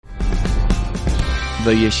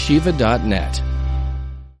theyeshiva.net.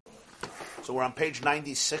 So we're on page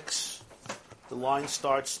 96. The line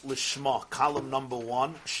starts Lishma, column number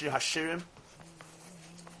 1, Shir Hashirim.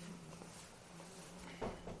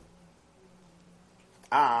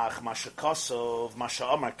 Ach, Masha Kosov, Masha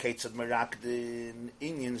Omar, Ketzad Merakdin,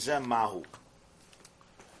 Inyan Zem Mahu.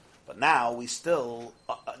 But now we still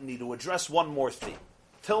need to address one more thing.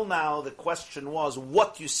 Till now, the question was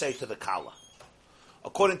what you say to the Kala.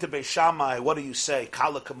 According to Beis Shammai, what do you say?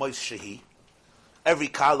 Kala Kamois Shehi. Every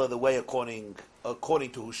Kala the way according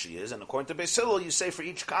to who she is. And according to Beis Hillel, you say for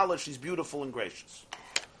each Kala she's beautiful and gracious.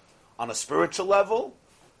 On a spiritual level,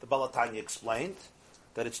 the Baal HaTanya explained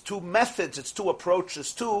that it's two methods, it's two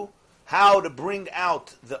approaches to how to bring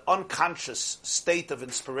out the unconscious state of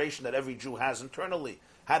inspiration that every Jew has internally,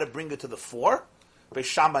 how to bring it to the fore. Beis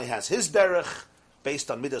Shammai has his derech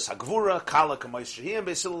based on Midas HaGvura, Kala Kamois Shehi, and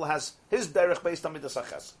Beis Hillel has his derech based on Midas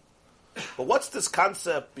HaChesed. But what's this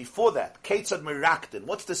concept before that? Ketzad Merakdin.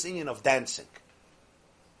 What's this union of dancing?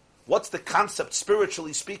 What's the concept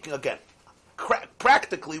spiritually speaking? Again,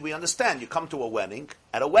 practically we understand. You come to a wedding.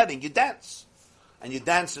 At a wedding, you dance. And you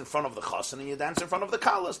dance in front of the chassan and you dance in front of the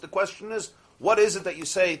kalas. The question is, what is it that you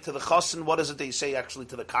say to the chassan? What is it that you say actually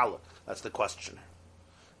to the kala? That's the question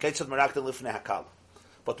here. Ketzad Merakdin Lifnei HaKala.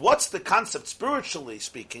 But what's the concept spiritually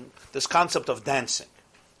speaking? This concept of dancing.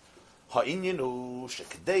 In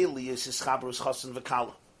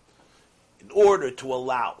order to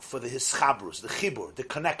allow for the hischabrus, the chibur, the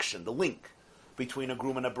connection, the link between a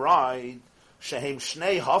groom and a bride,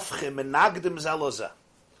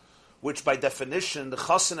 which by definition, the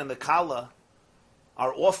chassan and the kala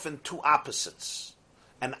are often two opposites.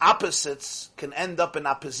 And opposites can end up in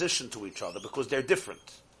opposition to each other because they're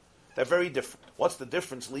different. They're very different. What's the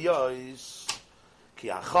difference? Liyos. A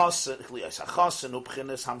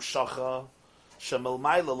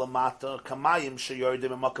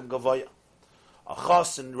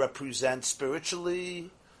chassan represents spiritually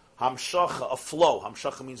hamshacha, a flow.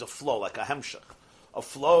 Hamshacha means a flow, like a hemshach. A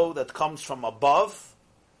flow that comes from above,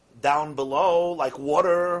 down below, like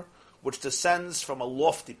water, which descends from a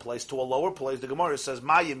lofty place to a lower place. The Gemara says,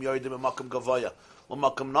 Mayim yordim b'makom gavoya,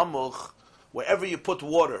 l'makom namuch. Wherever you put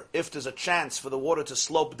water, if there's a chance for the water to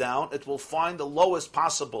slope down, it will find the lowest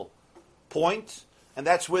possible point, and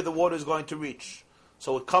that's where the water is going to reach.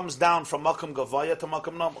 So it comes down from Makam Gavaya to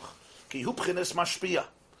Makam Namuch. Ki hu b'chinas mashpia.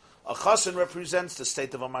 A chassan represents the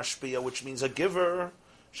state of a mashpia, which means a giver,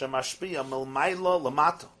 shemashpia milmaila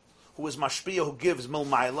lamata, who is mashpia, who gives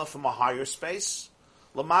milmaila from a higher space,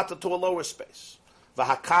 lamata to a lower space.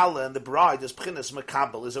 V'hakala, and the bride is b'chinas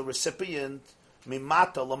mekabel, is a recipient,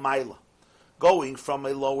 mimata lamaila, going from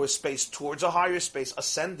a lower space towards a higher space,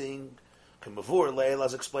 ascending. Kemavur Leil,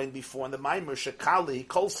 as explained before in the Maimer, Shekali,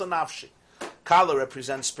 Kol Sanafshi. Kala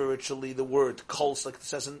represents spiritually the word Kol, like it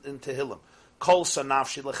says in Tehillim. Kol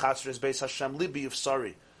Sanafshi Lechatzres Beis Hashem Libi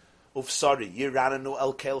Ufsari. Yirananu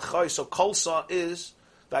El Kel Choy. So Kolsa is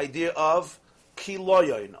the idea of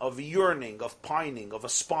kiloyon, of yearning, of pining, of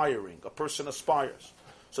aspiring. A person aspires.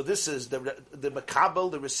 So this is the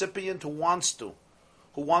Makabel, the recipient who wants to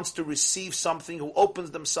receive something, who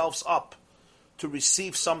opens themselves up to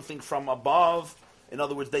receive something from above. In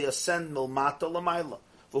other words, they ascend milmata lamayla.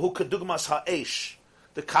 V'hu kedugmas ha'esh.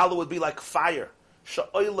 The kala would be like fire.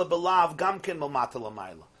 Sha'oyle belav gamken milmata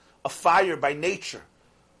lamayla. A fire by nature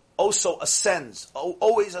also ascends,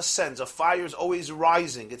 always ascends. A fire is always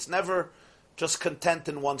rising. It's never just content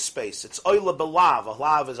in one space. It's oyle belav. A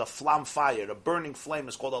lav is a flam fire. A burning flame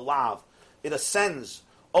is called a lav. It ascends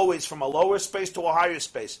always from a lower space to a higher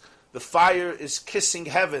space. The fire is kissing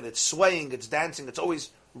heaven, it's swaying, it's dancing, it's always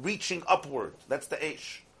reaching upward. That's the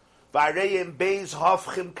Eish.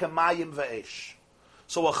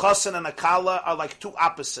 So a chassan and a kala are like two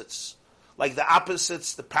opposites. Like the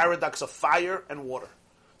opposites, the paradox of fire and water.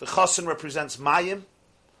 The chassan represents mayim,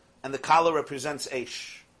 and the kala represents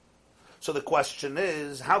Eish. So the question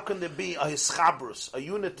is, how can there be a hischabrus, a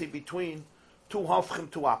unity between two hafchim,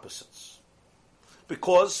 two opposites?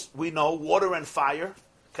 Because we know water and fire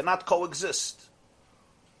cannot coexist.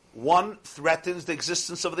 One threatens the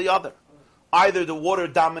existence of the other. Either the water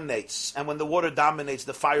dominates, and when the water dominates,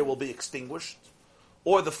 the fire will be extinguished,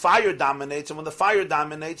 or the fire dominates, and when the fire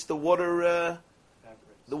dominates, the water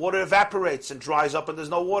evaporates and dries up, and there's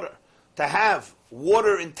no water. To have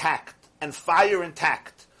water intact and fire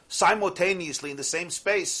intact simultaneously in the same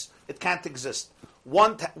space, it can't exist.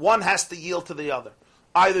 One has to yield to the other.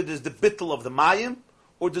 Either there's the bittul of the mayim,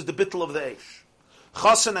 or there's the bittul of the eish.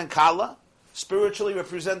 Chassan and kala spiritually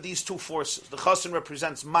represent these two forces. The chassan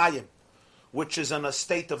represents mayim, which is in a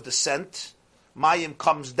state of descent. Mayim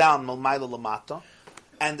comes down, milmayla lamata.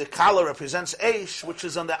 and the kala represents Eish, which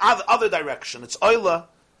is on the other direction. It's Oila,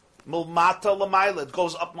 Mulmata Lamaila. It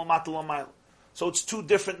goes up Mulmata Lamaila. So it's two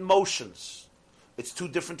different motions. It's two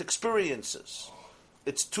different experiences.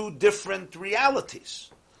 It's two different realities.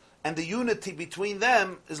 And the unity between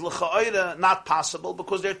them is l'cha'ira not possible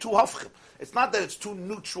because they're two hafchim. It's not that it's two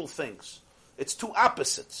neutral things. It's two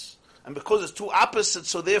opposites. And because it's two opposites,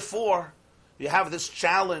 so therefore, you have this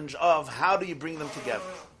challenge of how do you bring them together?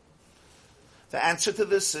 The answer to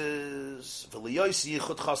this is to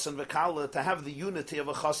have the unity of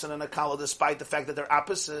a chassan and a kala despite the fact that they're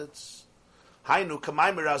opposites. Hainu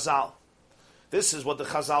k'maymer azal. This is what the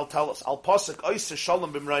Chazal tell us. Al posik oiser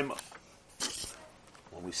shalom b'mreimah.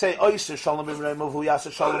 When we say oiser shalom b'mreimah, hu yasa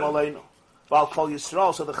shalom aleinu. Val kol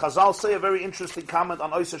Yisrael. So the Chazal say a very interesting comment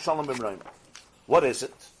on oiser shalom b'mreimah. What is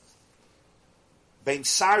it? Bein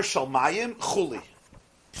sar shalmayim chuli.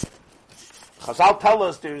 Chazal tell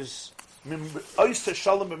us there's oiser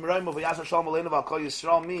shalom b'mreimah, hu yasa shalom aleinu. Val kol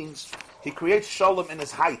Yisrael means he creates shalom in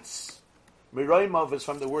his heights. Miroimov is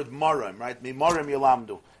from the word morim, right? Mimorim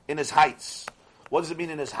yolamdu. In his heights. What does it mean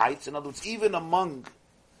in his heights? In other words, even among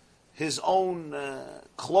his own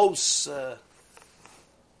close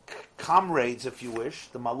comrades, if you wish,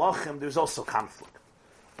 the Malachim, there's also conflict.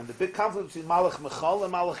 And the big conflict between Malach Michal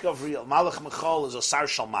and Malach Gavriel. Malach Michal is a Sar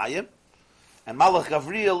Shalmayim, and Malach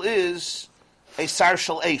Gavriel is a Sar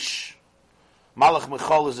Shal Eish. Malach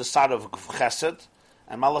Michal is the Sar of Chesed,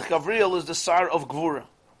 and Malach Gavriel is the Sar of Gvura.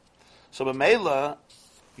 So B'meila,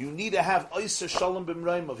 you need to have Oyser Shalom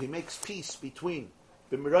B'mreimov. He makes peace between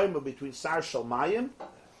B'mreimov, between Sar Shalmayim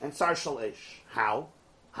and Sar Shal Eish. How?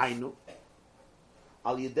 Hainu.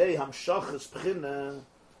 Al Yidei Hamshachas Pchina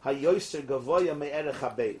HaYoyser Gavoya Me'erech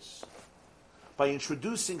HaBeis. By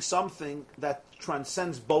introducing something that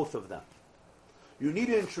transcends both of them. You need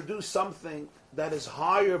to introduce something that is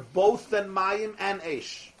higher both than Mayim and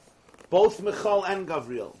Eish. Both Michal and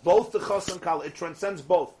Gavriel. Both the Chas and Kal. It transcends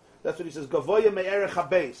both. That's what he says. Gavoya me'erech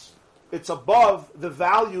habeis. It's above the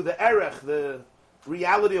value, the erech, the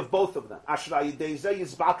reality of both of them. As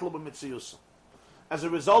a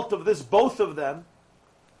result of this, both of them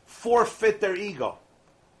forfeit their ego.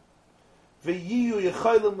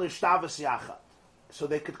 So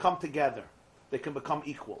they could come together. They can become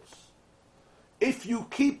equals. If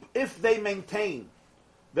they maintain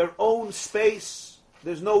their own space,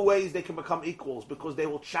 there's no ways they can become equals because they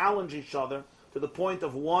will challenge each other to the point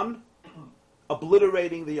of one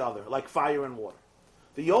obliterating the other, like fire and water.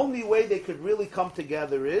 The only way they could really come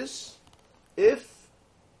together is if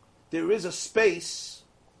there is a space,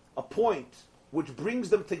 a point, which brings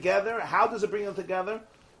them together. How does it bring them together?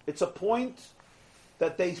 It's a point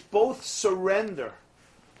that they both surrender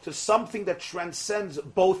to something that transcends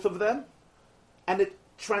both of them, and it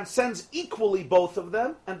transcends equally both of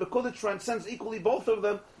them, and because it transcends equally both of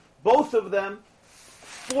them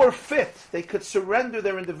forfeit, they could surrender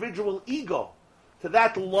their individual ego to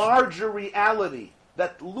that larger reality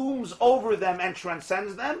that looms over them and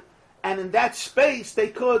transcends them, and in that space they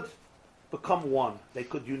could become one. They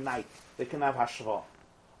could unite. They can have hashva.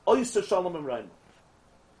 Oyser shalom imreim.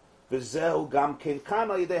 V'zehu gam kein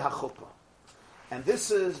kana yidei hachuppah. And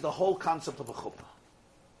this is the whole concept of a chuppah.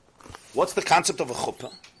 What's the concept of a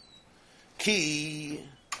chuppah? Ki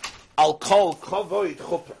al kol kavoid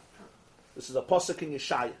chuppah. This is a pasuk in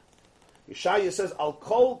Yeshaya. Yeshaya says, Al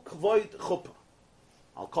kol kvoid chuppah.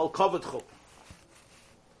 Al kol kavod chuppah.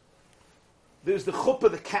 There's the chuppah.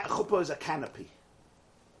 The chuppah is a canopy.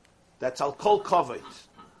 That's al kol kavod.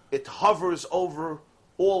 It hovers over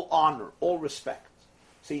all honor, all respect.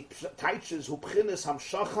 So he teaches, hu b'chinas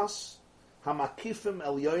hamshachas, hamakifim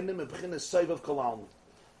elyonim, b'chinas seivav kolalmi.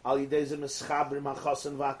 Al yidei ze mischabrim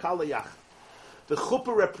hachasen v'akala yach. The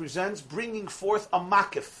chuppah represents bringing forth a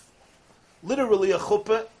makif. Literally, a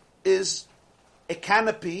chuppah is a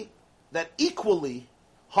canopy that equally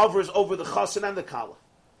hovers over the chasen and the kala.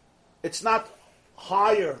 It's not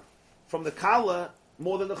higher from the kala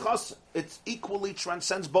more than the chasen. It equally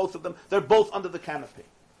transcends both of them. They're both under the canopy.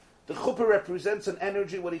 The chuppah represents an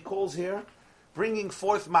energy, what he calls here, bringing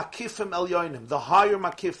forth makifim elyonim, the higher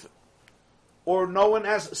makifim, or known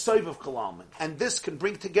as soivav kalalman. And this can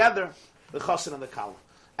bring together the chasen and the kala.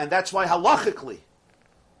 And that's why halachically,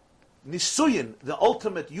 Nisuyin, the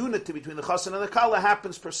ultimate unity between the chasen and the kala,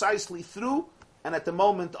 happens precisely through and at the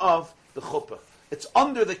moment of the chuppah. It's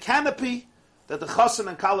under the canopy that the chasen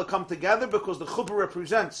and kala come together because the chuppah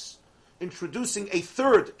represents introducing a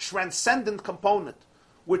third transcendent component,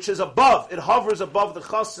 which is above, it hovers above the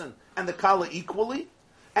chasen and the kala equally,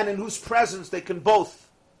 and in whose presence they can both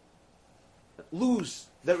lose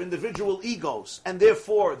their individual egos, and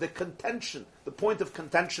therefore the contention, the point of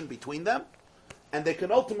contention between them. and they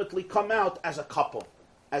can ultimately come out as a couple,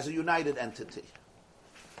 as a united entity.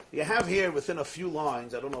 You have here within a few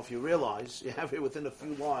lines, I don't know if you realize, you have here within a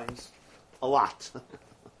few lines a lot.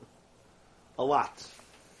 A lot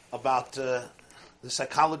about the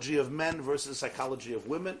psychology of men versus the psychology of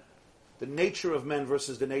women, the nature of men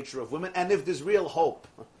versus the nature of women, and if there's real hope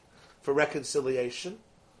for reconciliation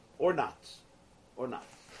or not. Or not.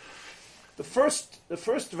 The first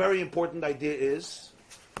very important idea is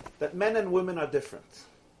that men and women are different.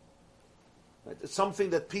 Right? It's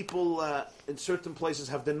something that people in certain places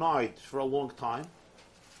have denied for a long time,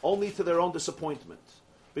 only to their own disappointment.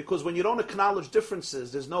 Because when you don't acknowledge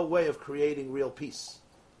differences, there's no way of creating real peace.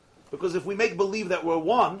 Because if we make believe that we're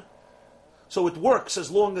one, so it works as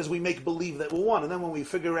long as we make believe that we're one. And then when we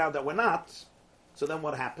figure out that we're not, so then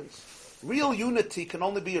what happens? Real unity can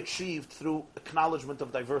only be achieved through acknowledgement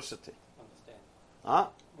of diversity.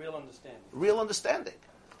 Understanding. Real understanding. Real understanding.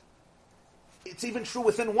 It's even true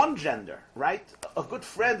within one gender, right? A good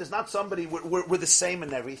friend is not somebody we're the same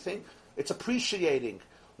in everything. It's appreciating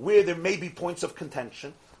where there may be points of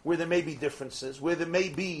contention, where there may be differences, where there may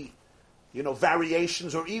be,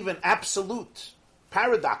 variations or even absolute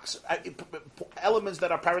paradox, elements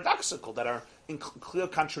that are paradoxical, that are in clear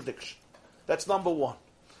contradiction. That's number one.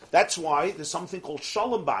 That's why there's something called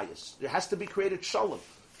shalom bias. There has to be created shalom.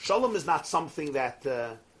 Shalom is not something that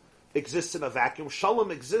exists in a vacuum. Shalom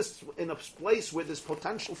exists in a place where there's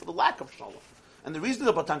potential for the lack of shalom. And the reason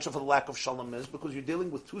the potential for the lack of shalom is because you're dealing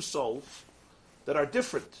with two souls that are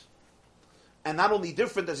different. And not only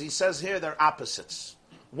different, as he says here, they're opposites.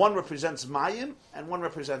 One represents Mayim and one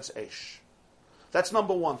represents Eish. That's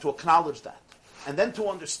number one, to acknowledge that. And then to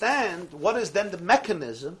understand what is then the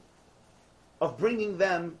mechanism of bringing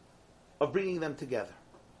them together.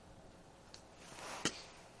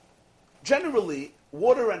 Generally,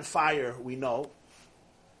 water and fire, we know,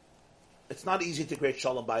 it's not easy to create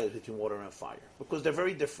shalom bayis between water and fire because they're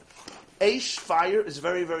very different. Eish, fire, is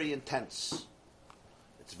very, very intense.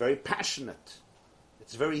 It's very passionate.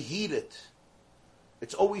 It's very heated.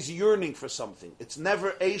 It's always yearning for something.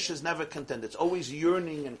 Eish is never content. It's always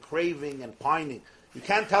yearning and craving and pining. You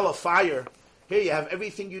can't tell a fire, here you have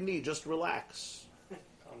everything you need, just relax.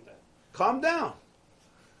 Calm down.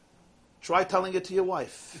 Try telling it to your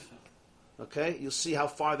wife. Okay? You'll see how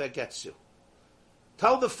far that gets you.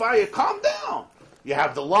 Tell the fire, calm down. You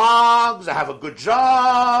have the logs, I have a good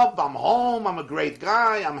job, I'm home, I'm a great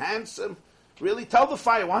guy, I'm handsome. Really? Tell the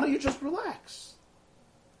fire, why don't you just relax?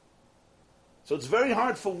 So it's very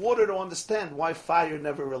hard for water to understand why fire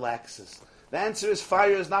never relaxes. The answer is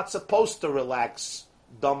fire is not supposed to relax,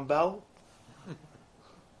 dumbbell.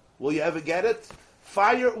 Will you ever get it?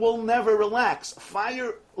 Fire will never relax.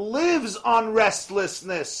 Fire lives on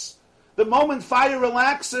restlessness. The moment fire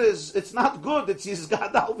relaxes, it's not good. It's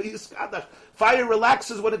Yizgadal v'Yizgadash. Fire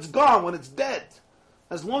relaxes when it's gone, when it's dead.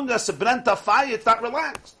 As long as it's brenta fire, it's not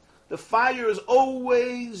relaxed. The fire is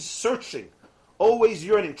always searching, always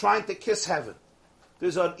yearning, trying to kiss heaven.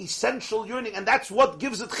 There's an essential yearning, and that's what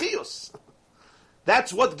gives it chiyus.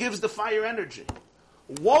 That's what gives the fire energy.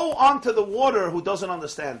 Woe unto the water who doesn't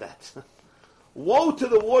understand that. Woe to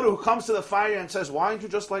the water who comes to the fire and says, why aren't you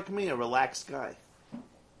just like me, a relaxed guy?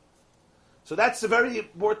 So that's a very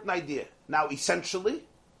important idea. Now, essentially,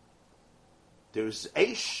 there's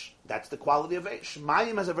Eish. That's the quality of Eish.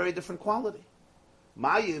 Mayim has a very different quality.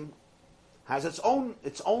 Mayim has its own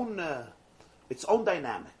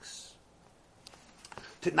dynamics.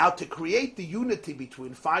 To create the unity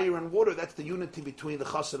between fire and water, that's the unity between the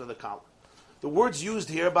chassid and the kala. The words used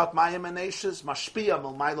here about Mayim and Eish is mashpia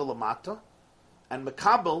milmayla lamata and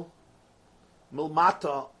mekabel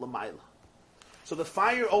milmata lamayla. So the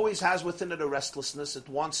fire always has within it a restlessness. It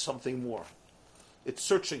wants something more. It's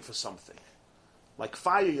searching for something. Like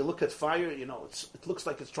fire, you look at fire, it looks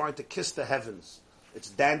like it's trying to kiss the heavens. It's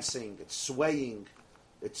dancing, it's swaying,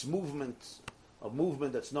 it's movement, a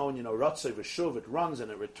movement that's known, ratzei v'shuv, it runs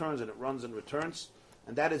and it returns and it runs and returns.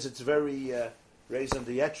 And that is its very, reason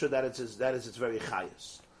the yetra, that is its very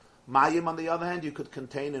chayas. Mayim, on the other hand, you could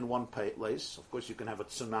contain in one place. Of course, you can have a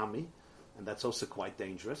tsunami, and that's also quite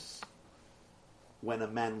dangerous when a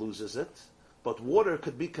man loses it. But water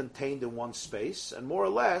could be contained in one space, and more or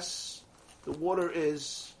less, the water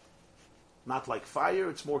is not like fire,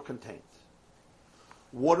 it's more contained.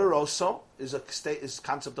 Water also is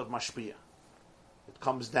concept of mashpia. It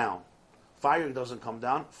comes down. Fire doesn't come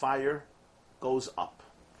down, fire goes up.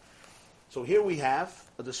 So here we have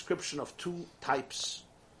a description of two types,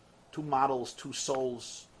 two models, two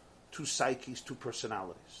souls, two psyches, two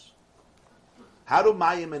personalities. How do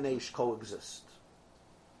Mayim and Eish coexist?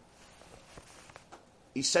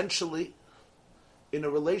 Essentially, in a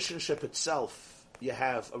relationship itself, you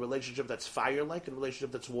have a relationship that's fire-like and a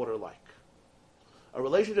relationship that's water-like. A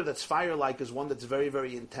relationship that's fire-like is one that's very,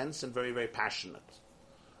 very intense and very, very passionate.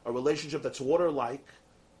 A relationship that's water-like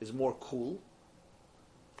is more cool,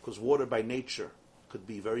 because water by nature could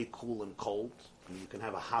be very cool and cold. And you can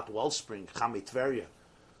have a hot wellspring, Chamitveria,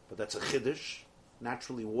 but that's a chiddush.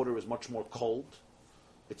 Naturally, water is much more cold.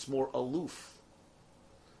 It's more aloof.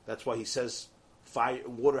 That's why he says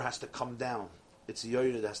water has to come down. It's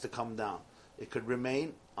yored, it has to come down. It could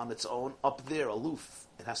remain on its own up there, aloof.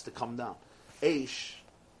 It has to come down. Eish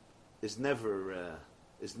is never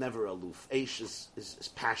aloof. Eish is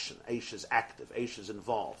passion. Eish is active. Eish is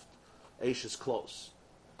involved. Eish is close.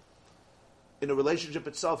 In a relationship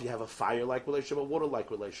itself, you have a fire-like relationship, a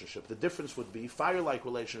water-like relationship. The difference would be, fire-like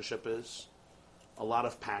relationship is a lot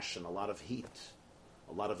of passion, a lot of heat,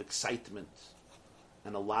 a lot of excitement,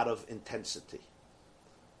 and a lot of intensity.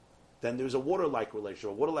 Then there's a water-like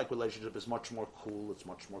relationship. A water-like relationship is much more cool, it's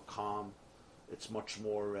much more calm, it's much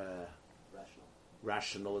more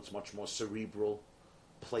rational, it's much more cerebral,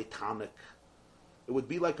 platonic. It would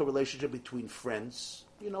be like a relationship between friends,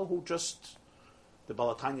 who just... The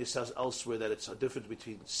Baal HaTanya says elsewhere that it's a difference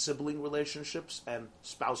between sibling relationships and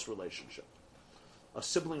spouse relationship. A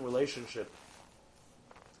sibling relationship,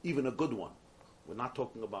 even a good one, we're not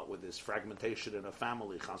talking about with this fragmentation in a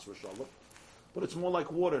family, chas v'shalom, but it's more like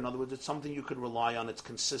water. In other words, it's something you could rely on, it's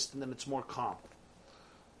consistent, and it's more calm.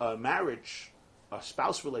 A marriage, a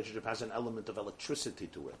spouse relationship has an element of electricity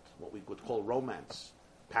to it, what we would call romance,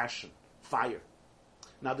 passion, fire.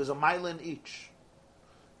 Now, there's a mile in each.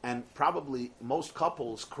 And probably most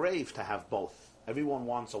couples crave to have both. Everyone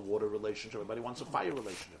wants a water relationship. Everybody wants a fire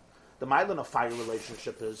relationship. The mile in a fire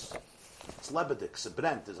relationship it's lebedik, it's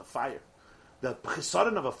brent, is a fire. The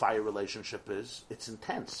chisaron of a fire relationship is it's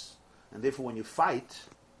intense. And therefore when you fight,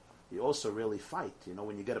 you also really fight.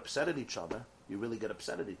 When you get upset at each other, you really get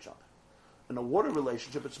upset at each other. In a water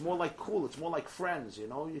relationship, it's more like cool. It's more like friends.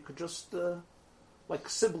 You could just like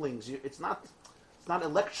siblings. It's not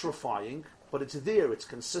electrifying. But it's there, it's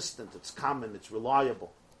consistent, it's common, it's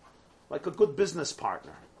reliable. Like a good business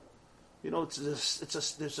partner.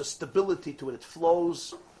 There's a stability to it. It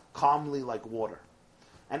flows calmly like water.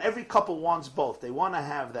 And every couple wants both. They want to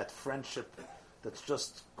have that friendship that's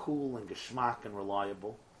just cool and geschmack and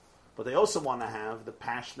reliable. But they also want to have the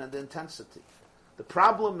passion and the intensity. The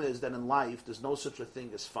problem is that in life, there's no such a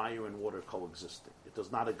thing as fire and water coexisting. It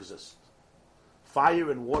does not exist.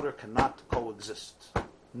 Fire and water cannot coexist.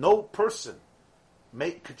 No person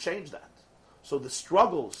could change that. So the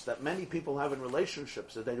struggles that many people have in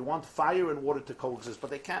relationships is they want fire and water to coexist, but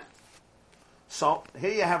they can't. So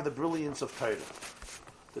here you have the brilliance of Torah.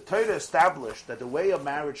 The Torah established that the way a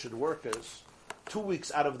marriage should work is 2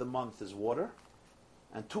 weeks out of the month is water,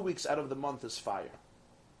 and 2 weeks out of the month is fire.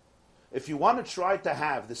 If you want to try to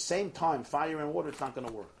have the same time fire and water, it's not going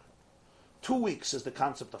to work. 2 weeks is the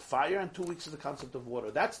concept of fire, and 2 weeks is the concept of water.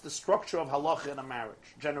 That's the structure of halacha in a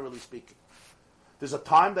marriage, generally speaking. There's a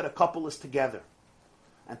time that a couple is together.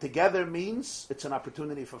 And together means it's an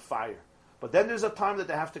opportunity for fire. But then there's a time that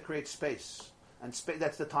they have to create space. And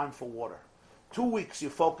that's the time for water. 2 weeks you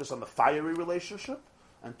focus on the fiery relationship,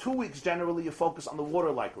 and 2 weeks generally you focus on the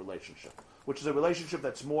water-like relationship, which is a relationship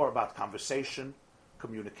that's more about conversation,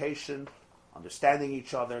 communication, understanding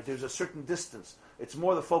each other. There's a certain distance. It's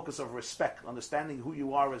more the focus of respect, understanding who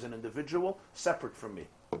you are as an individual, separate from me.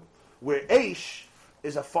 Where Eish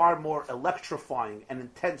is a far more electrifying and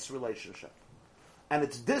intense relationship. And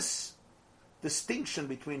it's this distinction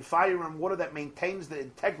between fire and water that maintains the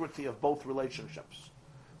integrity of both relationships.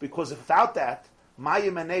 Because without that,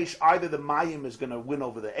 Mayim and Eish, either the Mayim is going to win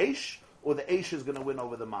over the Eish, or the Eish is going to win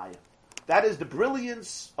over the Mayim. That is the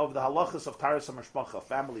brilliance of the halachas of Taras HaMashpacha,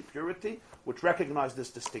 family purity, which recognize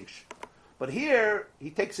this distinction. But here, he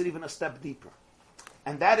takes it even a step deeper.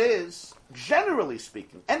 And that is, generally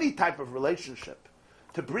speaking, any type of relationship,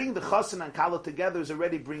 to bring the chassan and kala together is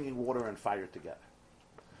already bringing water and fire together.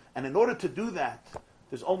 And in order to do that,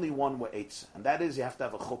 there's only one way eitz, and that is you have to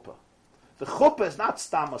have a chuppah. The chuppah is not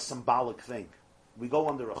stam a symbolic thing. We go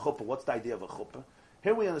under a chuppah. What's the idea of a chuppah?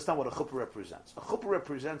 Here we understand what a chuppah represents. A chuppah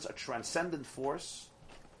represents a transcendent force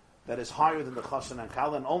that is higher than the chassan and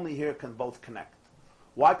kala, and only here can both connect.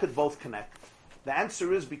 Why could both connect? The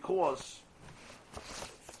answer is because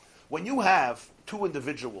when you have two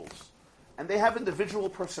individuals, and they have individual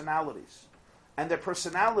personalities, and their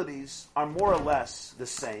personalities are more or less the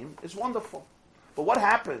same, is wonderful. But what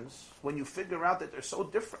happens when you figure out that they're so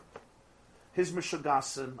different? His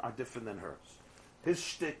mishugasin are different than hers. His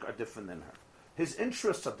shtick are different than her. His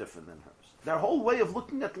interests are different than hers. Their whole way of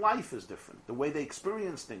looking at life is different. The way they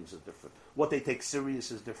experience things is different. What they take serious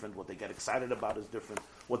is different. What they get excited about is different.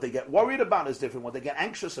 What they get worried about is different. What they get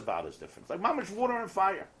anxious about is different. It's like mamash, water and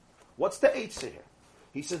fire. What's the eitzah here?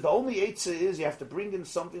 He says the only eitzah is you have to bring in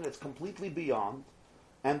something that's completely beyond.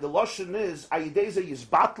 And the lashon is ayideza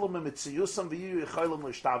yizbatlum emitziyusam v'yiyu yichaylam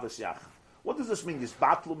l'ishtavas yachad. What does this mean?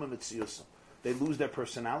 Yizbatlum emitziyusam. They lose their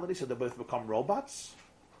personality, so they both become robots.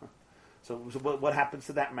 So what happens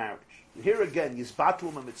to that marriage? Here again,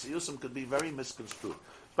 Yizbatlum and Mitziyusim could be very misconstrued.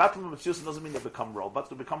 Yizbatlum and Mitziyusim doesn't mean they become robots.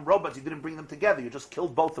 To become robots, you didn't bring them together. You just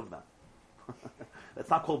killed both of them.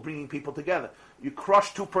 That's not called bringing people together. You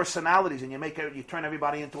crush two personalities and you turn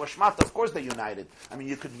everybody into a shmata. Of course they're united. I mean,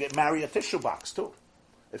 you could marry a tissue box too.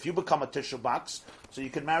 If you become a tissue box, so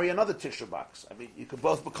you could marry another tissue box. I mean, you could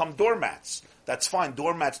both become doormats. That's fine.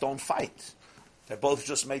 Doormats don't fight. They're both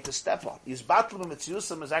just made to step on. Yizbatlum and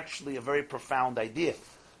Mitziyusim is actually a very profound idea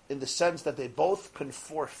in the sense that they both can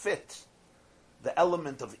forfeit the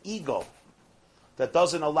element of ego that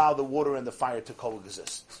doesn't allow the water and the fire to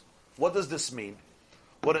coexist. What does this mean?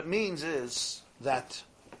 What it means is that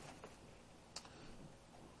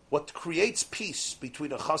what creates peace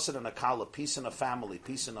between a chassid and a kala, peace in a family,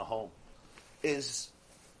 peace in a home, is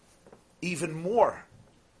even more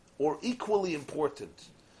or equally important.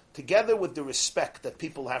 Together with the respect that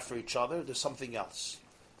people have for each other, there's something else.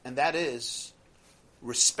 And that is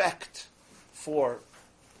respect for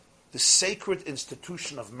the sacred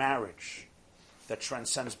institution of marriage that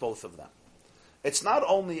transcends both of them. It's not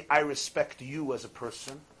only I respect you as a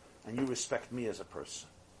person and you respect me as a person.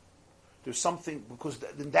 There's something, because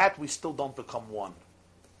in that we still don't become one.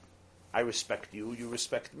 I respect you, you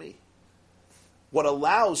respect me. What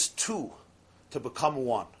allows two to become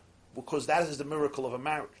one, because that is the miracle of a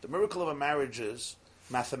marriage. The miracle of a marriage is,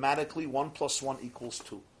 mathematically, 1 + 1 =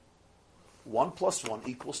 2. 1 + 1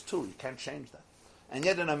 = 2. You can't change that. And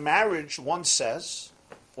yet in a marriage, one says,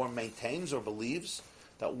 or maintains, or believes,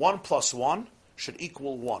 that 1 + 1 should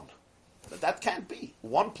equal 1. But that can't be.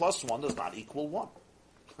 1 + 1 does not equal 1.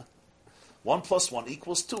 1 + 1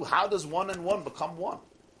 = 2. How does 1 and 1 become 1?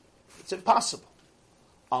 It's impossible.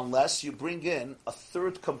 Unless you bring in a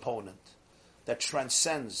third component that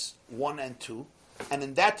transcends 1 and 2, and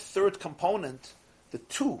in that third component, the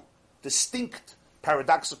two distinct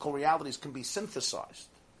paradoxical realities can be synthesized.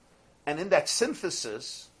 And in that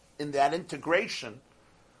synthesis, in that integration,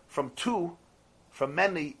 from two, from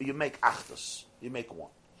many, you make achdus, you make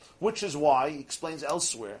one. Which is why, he explains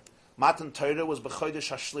elsewhere, Matan Torah was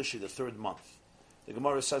b'chodesh hashlishi, the third month. The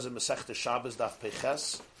Gemara says in Masechta Shabbos, Daf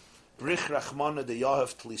Peches, Brich Rachmana de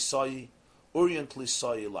Yahav Tlisai, Urient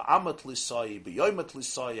Lisai, La'amat Lisai, B'yoymat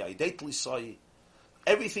Lisai, Aidet Lisai.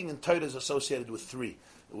 Everything in Torah is associated with 3.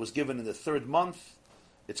 It was given in the third month.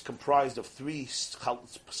 It's comprised of 3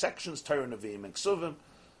 sections, Torah, Nevi'im, and Ksuvim.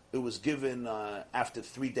 It was given after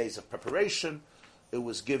 3 days of preparation. It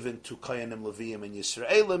was given to Koyanim, Leviim, and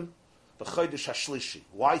Yisraelim. B'chodesh Hashlishi.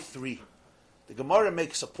 Why 3? The Gemara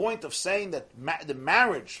makes a point of saying that the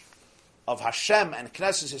marriage of Hashem and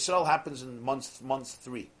Knesset Yisrael happens in month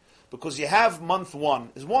 3. Because you have month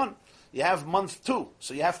 1 is 1. You have month 2,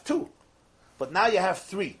 so you have 2. But now you have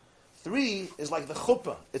 3. 3 is like the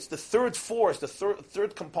chuppah. It's the third force, the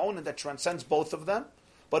third component that transcends both of them.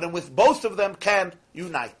 But with both of them can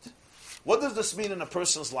unite. What does this mean in a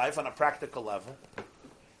person's life on a practical level?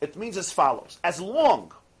 It means as follows. As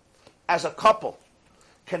long as a couple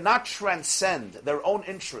cannot transcend their own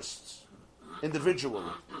interests individually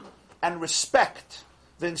and respect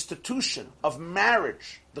the institution of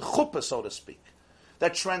marriage, the chuppah, so to speak,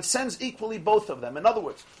 that transcends equally both of them. In other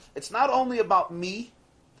words, it's not only about me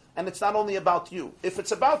and it's not only about you. If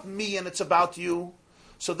it's about me and it's about you,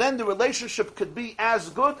 so then the relationship could be as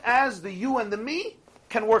good as the you and the me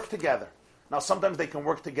can work together. Now, sometimes they can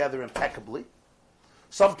work together impeccably.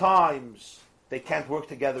 Sometimes they can't work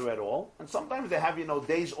together at all. And sometimes they have,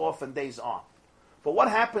 days off and days on. But what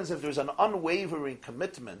happens if there's an unwavering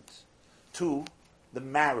commitment to the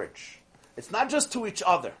marriage? It's not just to each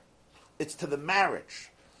other. It's to the marriage.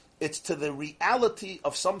 It's to the reality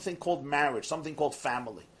of something called marriage, something called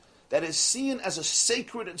family, that is seen as a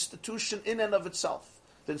sacred institution in and of itself.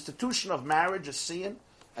 The institution of marriage is seen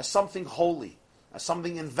as something holy, as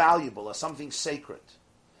something invaluable, as something sacred.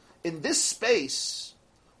 In this space,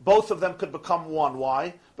 both of them could become one.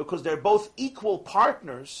 Why? Because they're both equal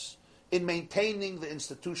partners in maintaining the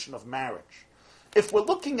institution of marriage. If we're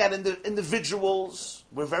looking at individuals,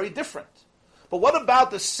 we're very different. But what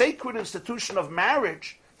about the sacred institution of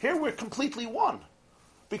marriage? Here we're completely one.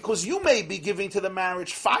 Because you may be giving to the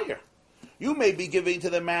marriage fire. You may be giving to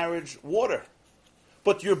the marriage water.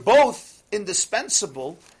 But you're both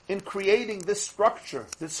indispensable in creating this structure,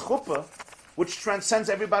 this chuppah, which transcends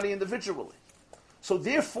everybody individually. So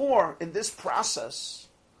therefore, in this process,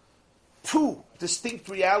 two distinct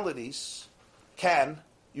realities can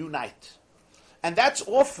unite. And that's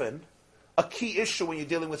often a key issue when you're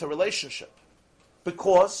dealing with a relationship.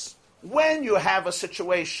 Because when you have a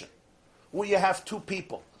situation where you have two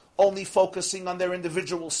people only focusing on their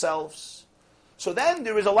individual selves, so then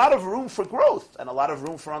there is a lot of room for growth and a lot of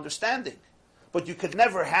room for understanding. But you could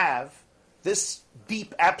never have this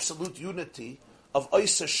deep absolute unity of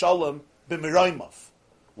Oisa Shalom b'Miraymov.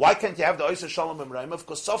 Why can't you have the Oisa Shalom b'Miraymov?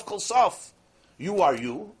 Because Sof Kol Sof, you are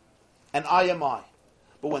you and I am I.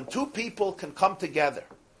 But when two people can come together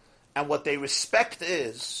and what they respect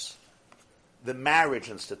is the marriage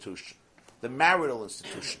institution, the marital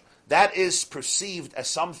institution, that is perceived as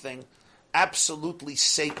something absolutely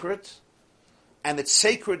sacred, and its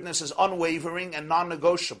sacredness is unwavering and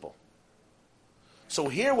non-negotiable. So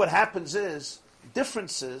here what happens is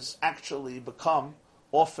differences actually become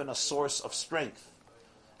often a source of strength,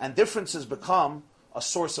 and differences become a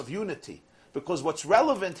source of unity, because what's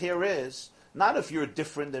relevant here is not if you're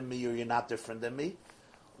different than me or you're not different than me.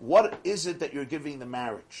 What is it that you're giving the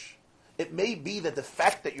marriage? It may be that the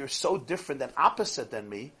fact that you're so different and opposite than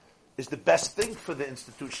me is the best thing for the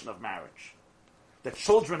institution of marriage. That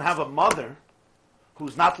children have a mother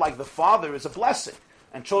who's not like the father is a blessing.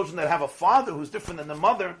 And children that have a father who's different than the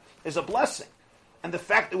mother is a blessing. And the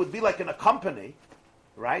fact it would be like in a company,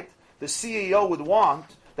 right? The CEO would want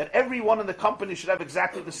that everyone in the company should have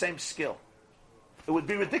exactly the same skill. It would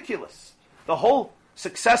be ridiculous. The whole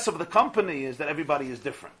success of the company is that everybody is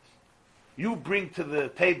different. You bring to the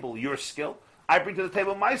table your skill, I bring to the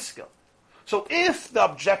table my skill. So if the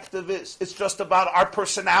objective is, it's just about our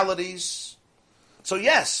personalities, so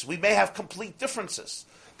yes, we may have complete differences.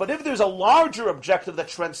 But if there's a larger objective that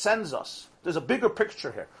transcends us, there's a bigger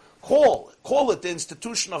picture here. Call it the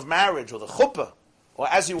institution of marriage or the chuppah, or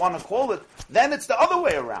as you want to call it, then it's the other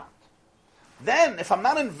way around. Then, if I'm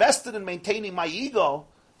not invested in maintaining my ego,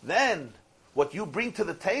 then what you bring to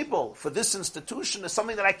the table for this institution is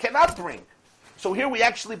something that I cannot bring. So here we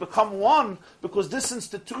actually become one because this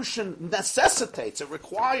institution necessitates, it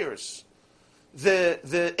requires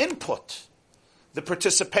the input, the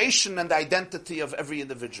participation and the identity of every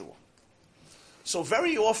individual. So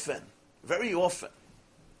very often,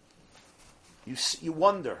 you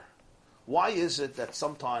wonder, why is it that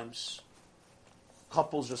sometimes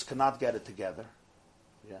couples just cannot get it together?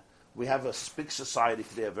 Yeah, we have a big society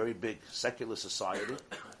today, a very big secular society,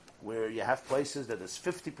 where you have places that is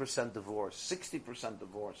 50% divorce, 60%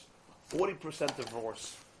 divorce, 40%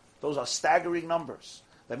 divorce. Those are staggering numbers.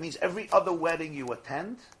 That means every other wedding you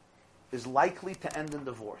attend is likely to end in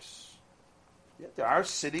divorce. Yeah, there are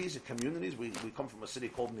cities and communities. We come from a city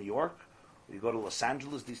called New York. You go to Los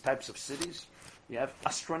Angeles, these types of cities, you have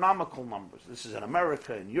astronomical numbers. This is in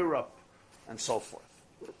America, in Europe, and so forth.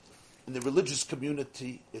 In the religious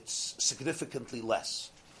community, it's significantly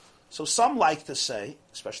less. So some like to say,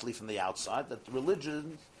 especially from the outside, that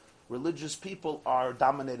religious people are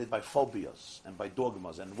dominated by phobias and by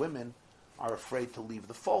dogmas, and women are afraid to leave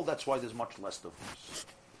the fold. That's why there's much less divorce.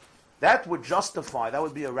 That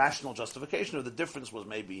would be a rational justification if the difference was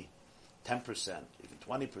maybe 10%, even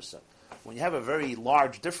 20%. When you have a very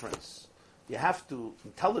large difference, you have to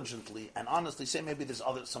intelligently and honestly say maybe there's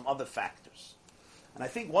some other factors. And I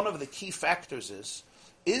think one of the key factors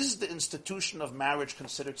is the institution of marriage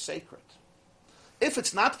considered sacred? If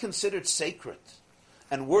it's not considered sacred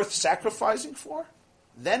and worth sacrificing for,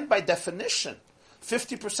 then by definition,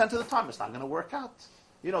 50% of the time it's not going to work out.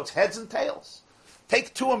 It's heads and tails.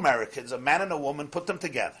 Take two Americans, a man and a woman, put them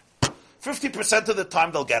together. 50% of the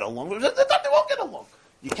time they'll get along. They won't get along.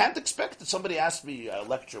 You can't expect it. Somebody asked me a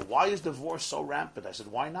lecture, why is divorce so rampant? I said,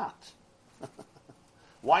 why not?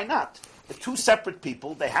 Why not? The two separate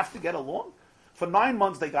people, they have to get along. For 9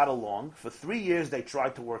 months they got along. For 3 years they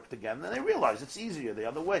tried to work together. And they realized it's easier the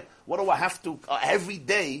other way. What do I have to every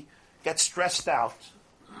day get stressed out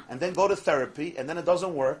and then go to therapy and then it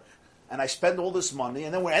doesn't work and I spend all this money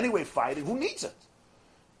and then we're anyway fighting? Who needs it?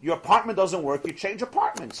 Your apartment doesn't work, you change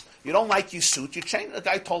apartments. You don't like your suit, you change. A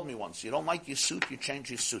guy told me once, you don't like your suit, you change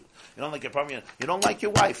your suit. You don't like your apartment, you don't like your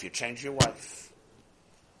wife, you change your wife.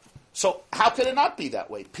 So how can it not be that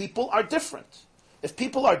way? People are different. If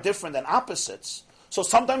people are different and opposites, so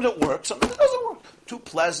sometimes it works, sometimes it doesn't work. Two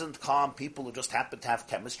pleasant, calm people who just happen to have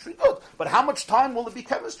chemistry, good. But how much time will it be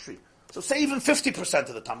chemistry? So say even 50%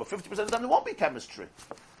 of the time, or 50% of the time, there won't be chemistry.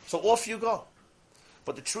 So off you go.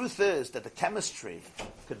 But the truth is that the chemistry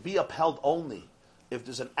could be upheld only if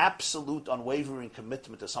there's an absolute, unwavering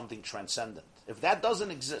commitment to something transcendent. If that doesn't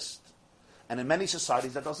exist, And in many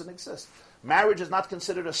societies, that doesn't exist. Marriage is not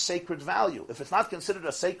considered a sacred value. If it's not considered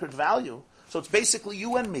a sacred value, so it's basically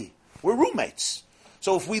you and me. We're roommates.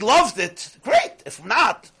 So if we loved it, great. If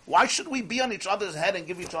not, why should we be on each other's head and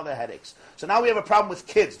give each other headaches? So now we have a problem with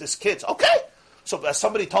kids. This kids, okay. So as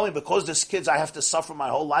somebody told me, because this kids, I have to suffer my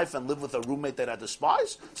whole life and live with a roommate that I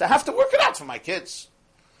despise. So I have to work it out for my kids.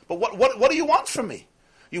 But what do you want from me?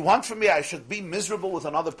 You want from me I should be miserable with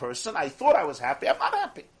another person? I thought I was happy. I'm not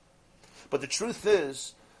happy. But the truth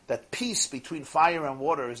is that peace between fire and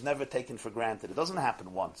water is never taken for granted. It doesn't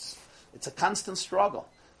happen once. It's a constant struggle.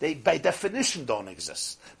 They, by definition, don't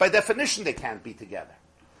exist. By definition, they can't be together.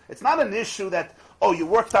 It's not an issue that, you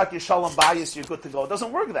worked out your shalom bayis, you're good to go. It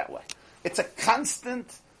doesn't work that way. It's a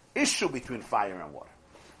constant issue between fire and water.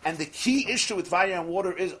 And the key issue with fire and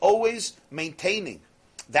water is always maintaining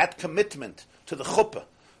that commitment to the chuppah.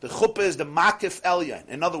 The chuppah is the makif elyon.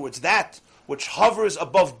 In other words, that which hovers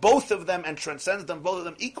above both of them and transcends them, both of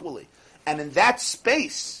them equally. And in that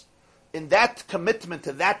space, in that commitment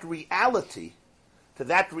to that reality,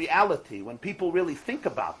 when people really think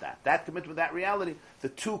about that commitment, that reality, the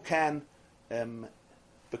two can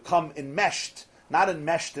become enmeshed. Not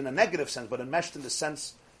enmeshed in a negative sense, but enmeshed in the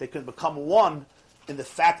sense they can become one in the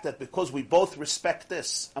fact that because we both respect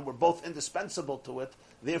this and we're both indispensable to it,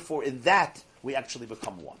 therefore in that we actually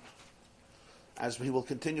become one. As we will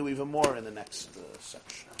continue even more in the next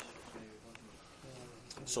section.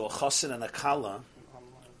 So a chassan and a kala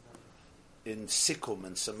in sikum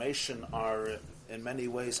and summation are in many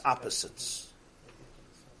ways opposites.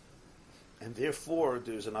 And therefore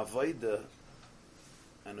there's an avodah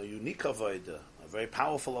and a unique avodah, a very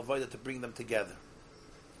powerful avodah to bring them together.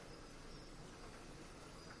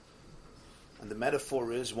 And the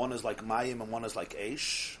metaphor is one is like mayim and one is like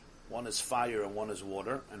eish. One is fire and one is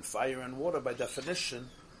water. And fire and water, by definition,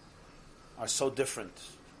 are so different.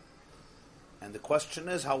 And the question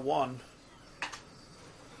is how one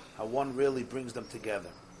really brings them together.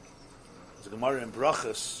 There's a Gemara in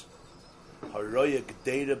Brachos, Haroya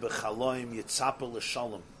Gdeira B'chaloim Yitzapel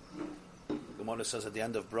L'Shalom. The Gemara says at the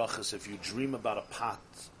end of Brachos, if you dream about a pot,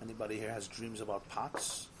 anybody here has dreams about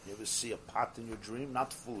pots? You ever see a pot in your dream?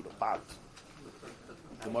 Not food, a pot.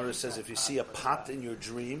 The Gemara says if you see a pot in your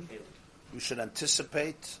dream, you should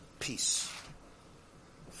anticipate peace.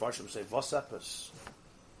 The Farshim say, Vosapes.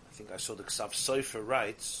 I think I saw the Ksav Sofer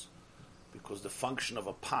writes, because the function of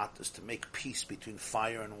a pot is to make peace between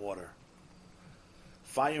fire and water.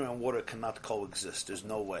 Fire and water cannot coexist. There's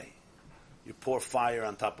no way. You pour fire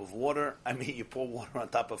on top of water, you pour water on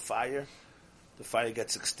top of fire, the fire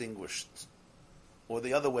gets extinguished. Or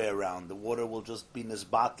the other way around, the water will just be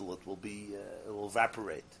nisbatel, it will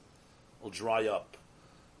evaporate, it will dry up.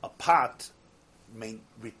 A pot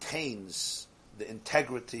retains the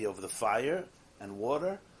integrity of the fire and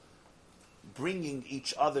water, bringing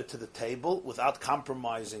each other to the table without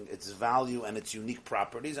compromising its value and its unique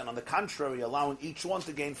properties, and on the contrary, allowing each one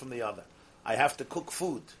to gain from the other. I have to cook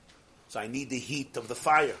food, so I need the heat of the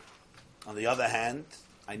fire. On the other hand,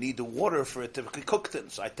 I need the water for it to be cooked in.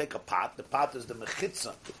 So I take a pot. The pot is the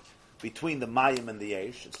mechitza between the mayim and the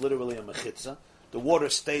eish. It's literally a mechitza. The water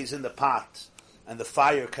stays in the pot, and the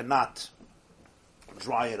fire cannot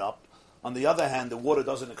dry it up. On the other hand, the water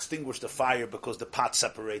doesn't extinguish the fire because the pot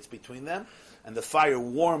separates between them, and the fire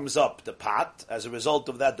warms up the pot. As a result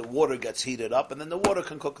of that, the water gets heated up, and then the water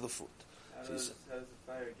can cook the food. How does the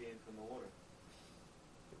fire gain from the water?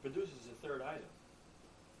 It produces a third item.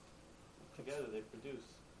 Together they produce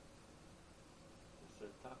the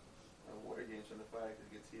third topic. Water gains from the fire because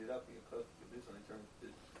it gets heated up, you can cook, produce something,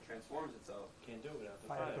 it transforms itself. Can't do it without the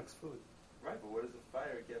Fire fire. cooks food. Right, but what does the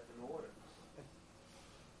fire get from the water?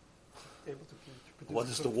 Able to produce What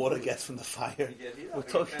does the water get from the fire? You get heat up, it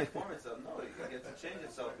can transform itself. No, it gets to change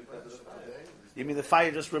itself because of the fire. You mean the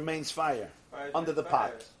fire just remains fire Fire under the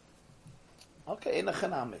fire. pot? Okay, in a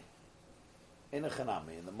chanami. In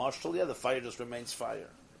the marshal, the fire just remains fire.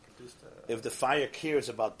 If the fire cares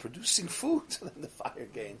about producing food, then the fire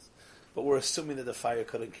gains. But we're assuming that the fire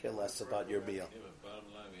couldn't care less about your meal. Yeah, but bottom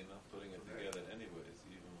line, we're not putting it together anyways,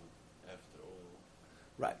 even after all.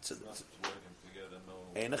 Right. So It's not working together, no.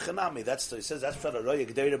 Ein Echanami. He says that's for the Roya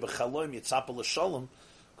Gdeira B'chaloim Yitzapel L'Shalom,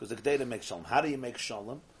 because the Gdeira makes Shalom. How do you make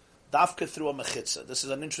Shalom? Dafka through a mechitza. This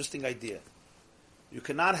is an interesting idea. You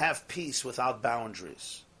cannot have peace without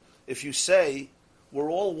boundaries. If you say,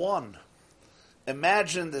 we're all one,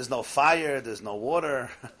 imagine there's no fire, there's no water,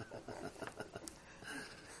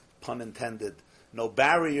 pun intended, no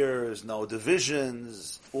barriers, no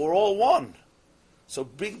divisions, we're all one. So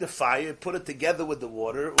bring the fire, put it together with the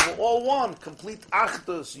water, we're all one, complete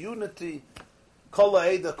achdus, unity. Kol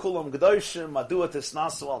ha'eda kulam gedoshim, madua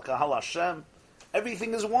tisnasu al kahal Hashem.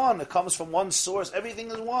 Everything is one. It comes from one source.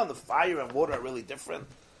 Everything is one. The fire and water are really different.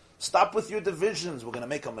 Stop with your divisions. We're going to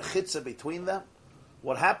make a mechitza between them.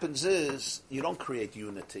 What happens is, you don't create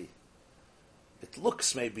unity. It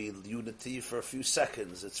looks maybe unity for a few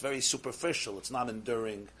seconds. It's very superficial. It's not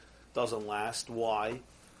enduring. Doesn't last. Why?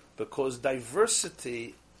 Because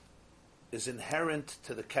diversity is inherent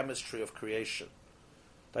to the chemistry of creation.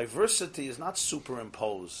 Diversity is not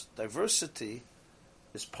superimposed. Diversity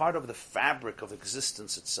is part of the fabric of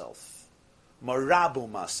existence itself. Marabu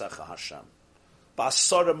ma'asecha Hashem.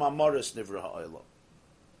 Ba'asara ma'amoris nivra ha'olam.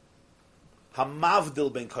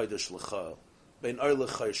 Hamavdil ben kodesh l'chol. Ben oil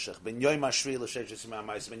l'choshech. Ben yoyim ha'shvi l'sheish yisim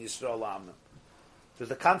ha'mayis. Ben Yisrael ha'amim. There's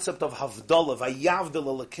the concept of havdalah. Vayavdil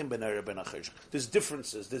l'lakim ben ere ben ha'choshech. There's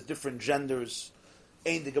differences. There's different genders.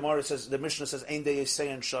 Ein, the Gemara says, the Mishnah says, Ein de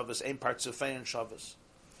Yisei and Shabbos. Ein partzufei and Shabbos.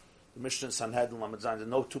 The Mishnah in Sanhedrin Lamed Zayin,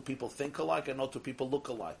 no two people think alike and no two people look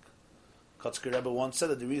alike. Kotzker Rebbe once said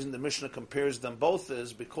that the reason the Mishnah compares them both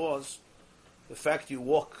is because the fact you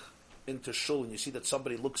walk into shul and you see that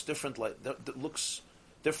somebody looks different, that looks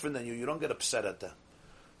different than you, you don't get upset at them.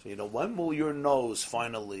 So when will your nose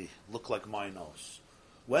finally look like my nose?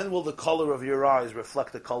 When will the color of your eyes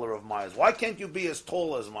reflect the color of my eyes? Why can't you be as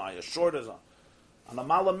tall as mine, as short as I? On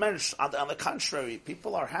the contrary,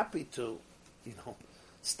 people are happy to,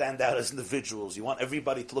 stand out as individuals. You want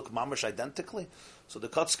everybody to look mamash identically? So the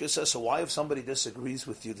Kotzker says, so why if somebody disagrees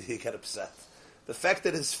with you do you get upset? The fact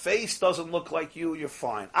that his face doesn't look like you, you're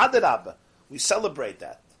fine. Adarabba, we celebrate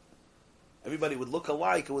that. Everybody would look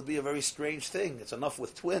alike, it would be a very strange thing. It's enough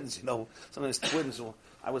with twins, sometimes twins.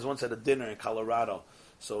 I was once at a dinner in Colorado,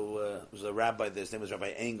 so it was a rabbi there, his name was Rabbi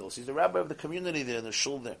Engels. He's the rabbi of the community there, in the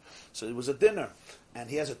shul there. So it was a dinner, and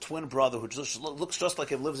he has a twin brother who just looks just like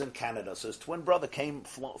he lives in Canada. So his twin brother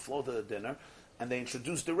flew to the dinner, and they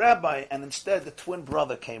introduced the rabbi, and instead the twin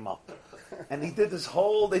brother came up. And they did this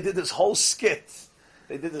whole skit.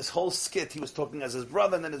 They did this whole skit. He was talking as his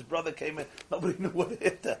brother, and then his brother came in. Nobody knew what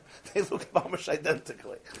hit them. They looked almost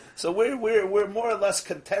identically. So we're more or less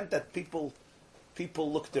content that people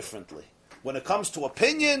look differently. When it comes to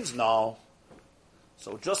opinions, no.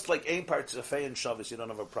 So just like Ein Partzufei and Shabbos, you don't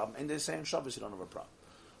have a problem. And they say in Shabbos, you don't have a problem.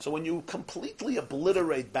 So when you completely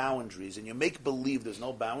obliterate boundaries and you make believe there's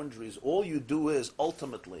no boundaries, all you do is,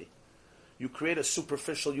 ultimately, you create a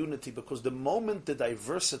superficial unity, because the moment the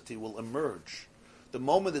diversity will emerge, the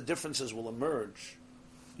moment the differences will emerge,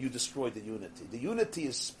 you destroy the unity. The unity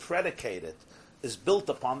is predicated, is built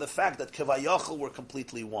upon the fact that Kevayachal we're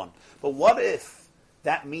completely one. But what if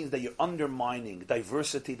that means that you're undermining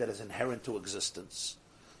diversity that is inherent to existence?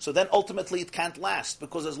 So then ultimately it can't last,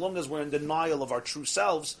 because as long as we're in denial of our true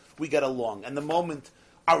selves, we get along. And the moment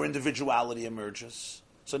our individuality emerges,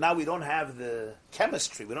 so now we don't have the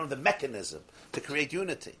chemistry, we don't have the mechanism to create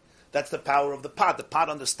unity. That's the power of the pot. The pot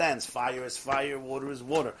understands fire is fire, water is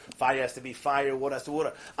water. Fire has to be fire, water has to be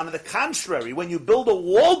water. On the contrary, when you build a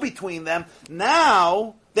wall between them,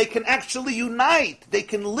 now they can actually unite. They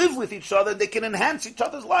can live with each other. They can enhance each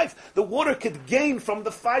other's life. The water could gain from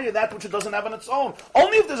the fire that which it doesn't have on its own.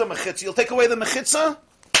 Only if there's a mechitza. You'll take away the mechitza,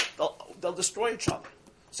 they'll destroy each other.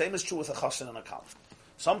 Same is true with a chassan and a kalf.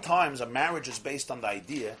 Sometimes a marriage is based on the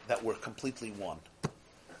idea that we're completely one.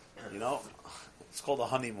 It's called a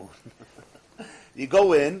honeymoon. You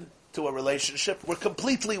go in to a relationship, we're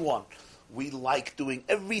completely one. We like doing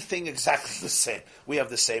everything exactly the same. We have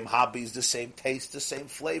the same hobbies, the same taste, the same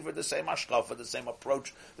flavor, the same hashkafa, the same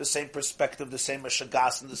approach, the same perspective, the same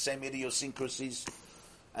shagas, and the same idiosyncrasies.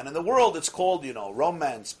 And in the world, it's called,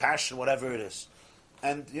 romance, passion, whatever it is.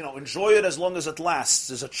 And, enjoy it as long as it lasts.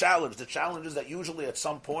 There's a challenge. The challenge is that usually at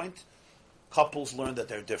some point, couples learn that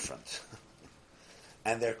they're different.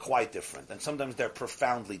 And they're quite different. And sometimes they're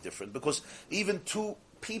profoundly different. Because even two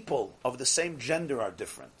people of the same gender are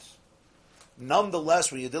different.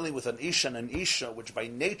 Nonetheless, when you're dealing with an Isha and an Isha, which by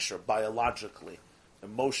nature, biologically,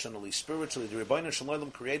 emotionally, spiritually, the Rebbeinu Shalom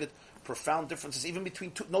created profound differences. Even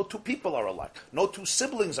between no two people are alike. No two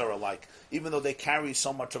siblings are alike. Even though they carry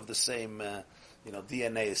so much of the same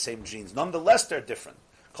DNA, the same genes. Nonetheless, they're different.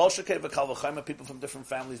 Kol shekei v'kal v'chayma, people from different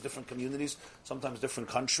families, different communities, sometimes different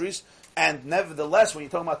countries, and nevertheless, when you're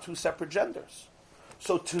talking about two separate genders.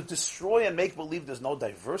 So to destroy and make believe there's no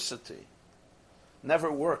diversity never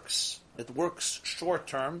works. It works short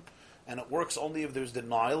term, and it works only if there's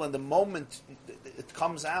denial, and the moment it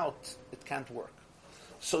comes out, it can't work.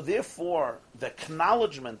 So therefore, the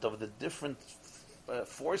acknowledgement of the different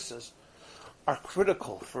forces are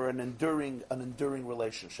critical for an enduring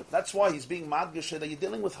relationship. That's why he's being madgish that you're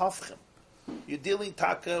dealing with hafchim. You're dealing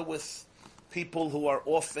taka with people who are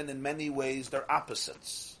often, in many ways, they're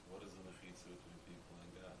opposites. What is the mechitza between people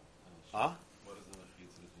and God? And Huh? Hashem? What is the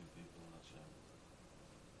mechitza between people and Hashem?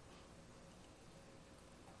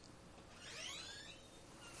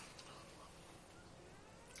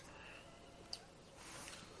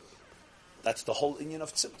 That's the whole inyan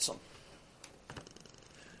of Tzimtzum.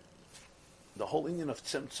 The whole inyan of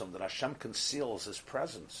Tzimtzum, that Hashem conceals His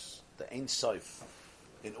presence, the Ein Sof,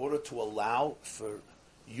 in order to allow for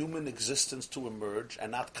human existence to emerge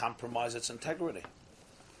and not compromise its integrity.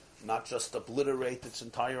 Not just obliterate its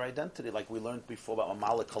entire identity, like we learned before about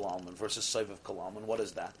Amalek Kalalman versus Sovev Kalalman. What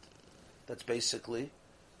is that? That's basically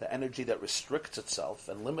the energy that restricts itself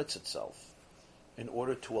and limits itself in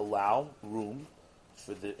order to allow room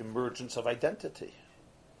for the emergence of identity.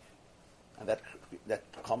 And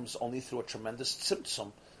that comes only through a tremendous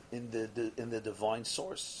tzimtzum in the divine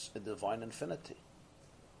source, in the divine infinity.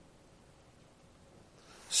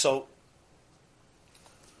 So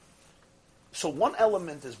one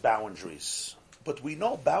element is boundaries, but we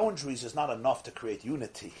know boundaries is not enough to create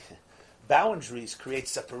unity. Boundaries create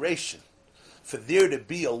separation. For there to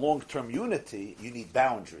be a long-term unity, you need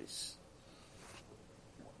boundaries.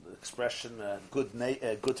 The expression,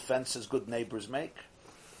 good fences, good neighbors make.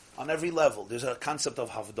 On every level, there's a concept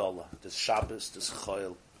of Havdalah. There's Shabbos, there's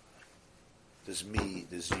Chayil, there's me,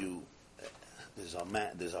 there's you, there's a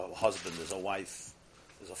man, there's a husband, there's a wife,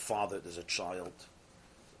 there's a father, there's a child,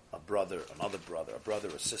 a brother,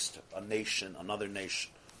 a sister, a nation, another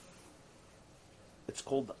nation. It's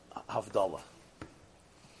called Havdalah.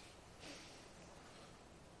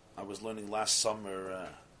 I was learning last summer,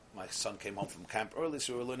 my son came home from camp early,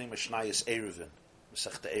 so we were learning Mishnayos Eruvin,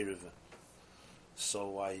 Masechta Eruvin.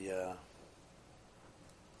 So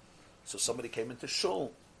somebody came into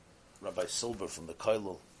shul, Rabbi Silber from the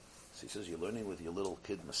Koilel. So he says, "You're learning with your little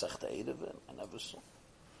kid Masechta Eruvin?" I never saw.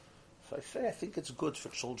 So I say, I think it's good for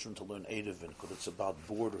children to learn Eruvin because it's about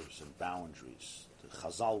borders and boundaries. The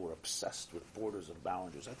Chazal were obsessed with borders and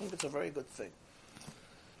boundaries. I think it's a very good thing.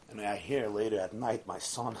 And I hear later at night, my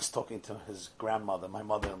son is talking to his grandmother, my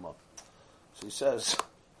mother-in-law. So he says,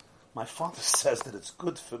 "My father says that it's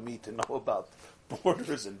good for me to know about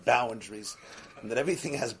borders and boundaries, and that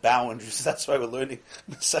everything has boundaries. That's why we're learning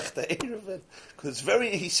Masechta Eruvin, because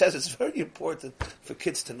he says it's very important for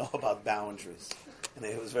kids to know about boundaries." And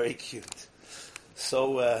it was very cute.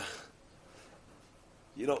 So,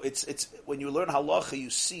 it's when you learn halacha, you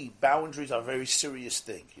see boundaries are a very serious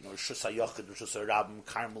thing. Rishus HaYachid, Rishus HaRabim,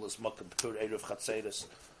 Karmelis, Makkah, P'tur, Erev, Chatzeres.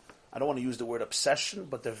 I don't want to use the word obsession,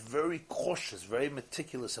 but they're very cautious, very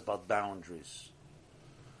meticulous about boundaries.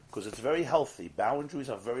 Because it's very healthy. Boundaries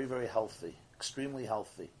are very, very healthy. Extremely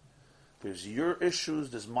healthy. There's your issues,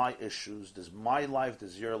 there's my issues, there's my life,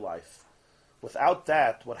 there's your life. Without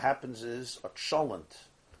that, what happens is a cholent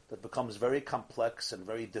that becomes very complex and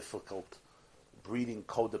very difficult, breeding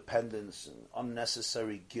codependence and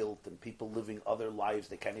unnecessary guilt and people living other lives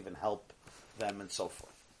they can't even help them and so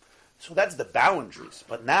forth. So that's the boundaries.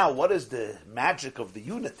 But now, what is the magic of the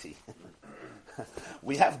unity?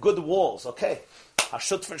 We have good walls, okay.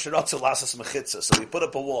 So we put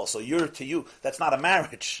up a wall. So you're to you. That's not a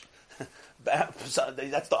marriage.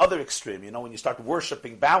 That's the other extreme. When you start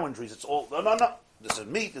worshiping boundaries, it's all, no. This is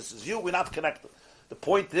me, this is you, we're not connected. The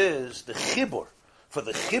point is, the chibur. For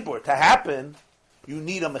the chibur to happen, you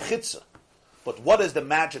need a mechitza. But what is the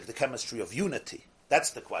magic, the chemistry of unity?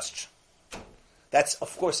 That's the question. That's,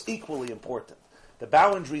 of course, equally important. The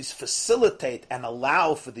boundaries facilitate and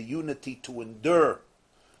allow for the unity to endure,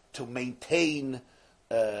 to maintain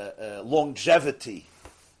longevity.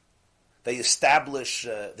 They establish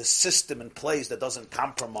the system in place that doesn't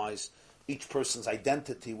compromise each person's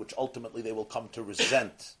identity, which ultimately they will come to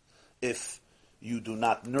resent if you do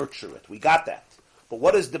not nurture it. We got that. But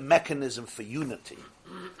what is the mechanism for unity?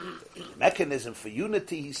 The mechanism for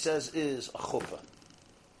unity, he says, is a chuppah.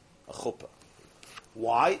 A chuppah.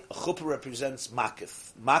 Why? A chuppah represents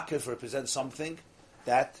makif. Makif represents something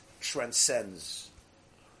that transcends.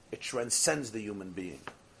 It transcends the human being.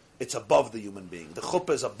 It's above the human being. The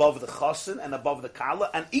chuppah is above the chassan and above the kala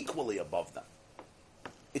and equally above them.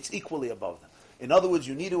 It's equally above them. In other words,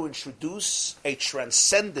 you need to introduce a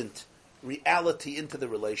transcendent reality into the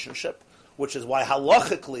relationship, which is why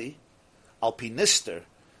halachically, al pi nister,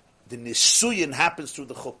 the nisuyin happens through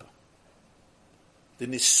the chuppah. The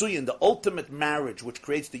nisuyin, the ultimate marriage, which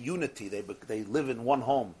creates the unity. They live in one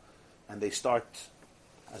home, and they start,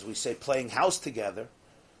 as we say, playing house together.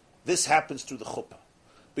 This happens through the chuppah.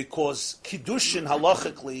 Because Kiddushin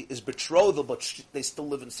halachically is betrothal, but they still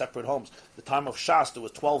live in separate homes. The time of Shas, there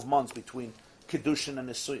was 12 months between Kiddushin and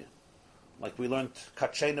Nisuyin. Like we learned,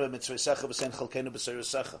 Kachena b'mitzvaysecha b'sein chalkena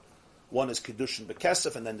b'seirusecha. One is Kiddushin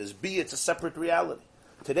Bekesef, and then there's B. It's a separate reality.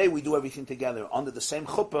 Today we do everything together. Under the same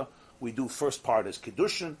chuppah, we do first part is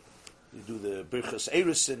Kiddushin. You do the Birchas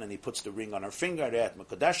Erusin, and he puts the ring on her finger, Re'at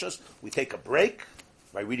Mekadeshas. We take a break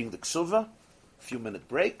by reading the Ksuva, a few-minute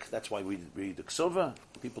break. That's why we read the Ksuva.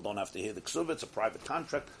 People don't have to hear the Ksuva. It's a private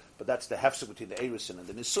contract, but that's the hefsek between the Erusin and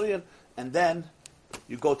the Nisuyin. And then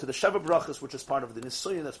you go to the Sheva Brachas, which is part of the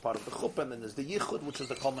Nisuyin, that's part of the Chuppah, and then there's the Yichud, which is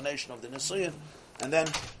the culmination of the Nisuyin. And then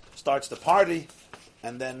starts the party,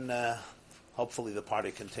 and then hopefully the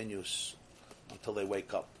party continues until they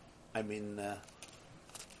wake up.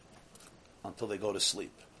 Until they go to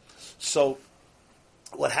sleep. So,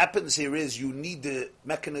 what happens here is you need the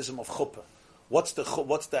mechanism of chuppah. What's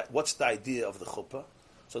the idea of the chuppah?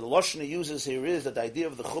 So the lashon he uses here is that the idea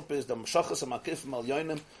of the chuppah is the mshachas hamakif mal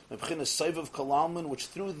yonim mebchinas seivav kalalman, which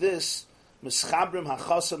through this mischabrim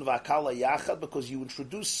hachasan v'akala yachad, because you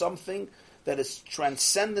introduce something that is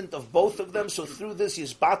transcendent of both of them. So through this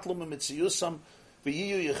yizbatlum mitziyusam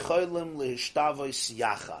v'yiyu yecholim lehishtavois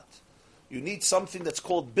yachad. You need something that's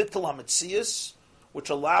called bittul hametzius, which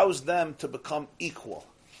allows them to become equal,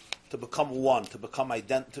 to become one, to become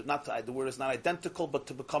the word is not identical, but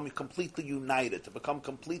to become completely united, to become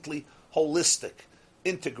completely holistic,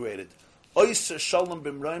 integrated. Ois shalom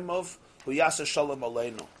b'mreimov v'yasa shalom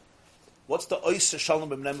aleinu. What's the ois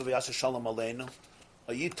shalom b'mreimov v'yasa shalom aleinu?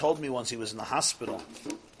 Yid told me once he was in the hospital.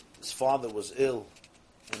 His father was ill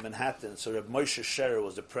in Manhattan, so Reb Moshe Scherer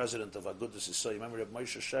was the president of Agudas Yisrael. You remember Reb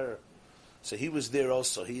Moshe Scherer? So he was there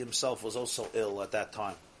also. He himself was also ill at that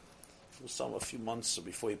time. It was a few months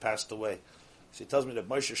before he passed away. So he tells me that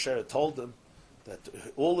Moshe Scherer told him that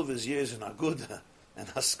all of his years in Aguda and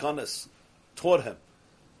Haskanas taught him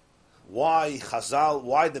why Chazal,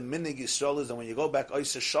 why the Minig Yisrael is that when you go back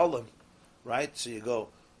Oisa Shalom, right? So you go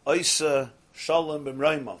Oisa Shalom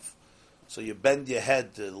B'mreimov. So you bend your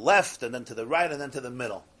head to the left and then to the right and then to the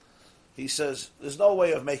middle. He says there's no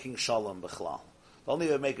way of making Shalom B'chlal. The only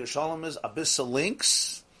way of making Shalom is a bissel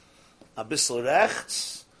links, a bissel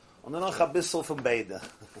rechts, and then noch a bissel from beide.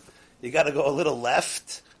 You got to go a little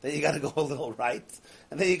left, then you got to go a little right,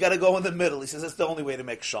 and then you got to go in the middle. He says that's the only way to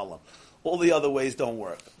make Shalom. All the other ways don't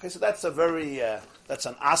work. Okay, so that's a very that's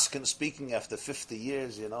an Askin speaking after 50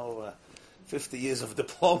 years. 50 years of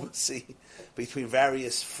diplomacy between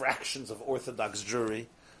various fractions of Orthodox Jewry.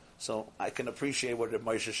 So I can appreciate what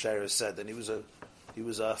Moshe Scherer said, and he was a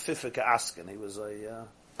fifika askin. He was a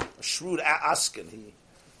shrewd askin.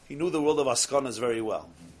 He knew the world of askanas very well.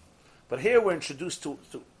 But here we're introduced to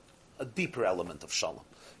a deeper element of shalom.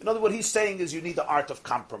 In other words, what he's saying is you need the art of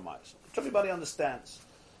compromise, which everybody understands.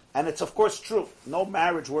 And it's of course true. No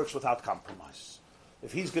marriage works without compromise.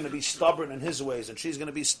 If he's going to be stubborn in his ways and she's going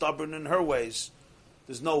to be stubborn in her ways,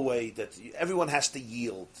 there's no way that everyone has to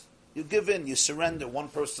yield. You give in, you surrender. One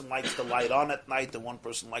person likes the light on at night, and one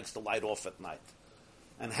person likes the light off at night.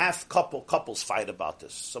 And couples fight about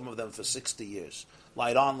this. Some of them for 60 years.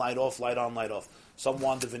 Light on, light off, light on, light off. Some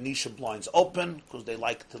want the Venetian blinds open because they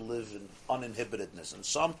like to live in uninhibitedness. And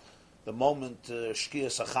some, the moment Shkia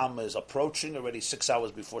Sachama is approaching, already 6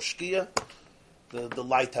 hours before Shkia, the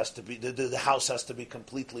light has to be, the house has to be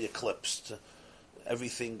completely eclipsed.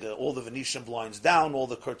 Everything, all the Venetian blinds down, all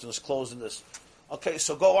the curtains closed in this. Okay,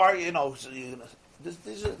 so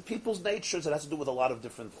these are people's natures. It has to do with a lot of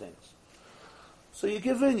different things. So you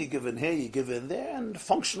give in here, you give in there, and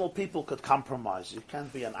functional people could compromise. You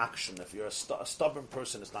can't be an action. If you're a stubborn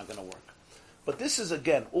person, it's not going to work. But this is,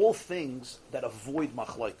 again, all things that avoid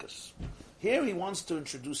machlokes. Here he wants to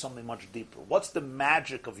introduce something much deeper. What's the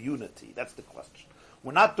magic of unity? That's the question.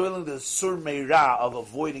 We're not doing the sur meira of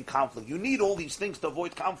avoiding conflict. You need all these things to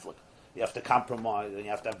avoid conflict. You have to compromise, and you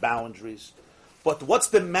have to have boundaries. But what's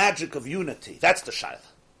the magic of unity? That's the shayla.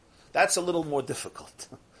 That's a little more difficult.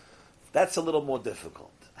 That's a little more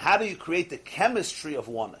difficult. How do you create the chemistry of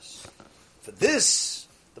oneness? For this,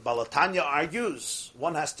 the Baal HaTanya argues,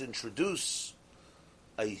 one has to introduce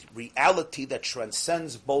a reality that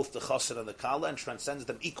transcends both the chassid and the kala and transcends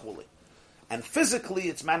them equally. And physically,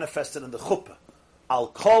 it's manifested in the chuppah. Al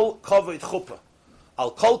kol kavod chuppah.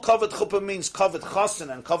 Al kol kavod chuppah means kavod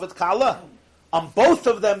chassid and kavod kala. On both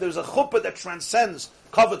of them, there's a chuppah that transcends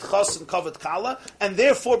kavod chassid and kavod kala, and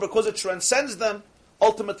therefore, because it transcends them,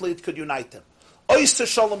 ultimately, it could unite them. Oyster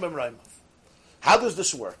Shalom B'mreimov. How does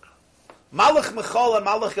this work? Malach Michal and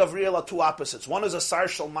Malach Gavriel are two opposites. One is a Sar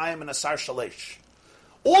Shalmayim and a Sar Shalesh.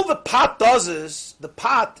 All the pot does is, the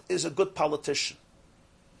pot is a good politician.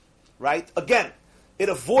 Right? Again, it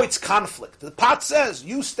avoids conflict. The pot says,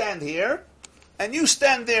 you stand here, and you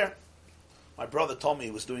stand there. My brother told me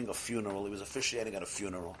he was doing a funeral. He was officiating at a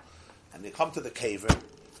funeral. And they come to the caver,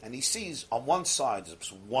 And he sees on one side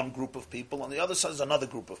there's one group of people, on the other side is another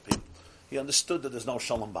group of people. He understood that there's no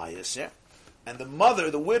shalom bayis, yeah? And the mother,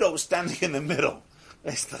 the widow, is standing in the middle.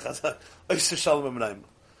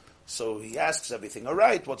 So he asks everything, all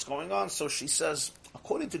right, what's going on? So she says,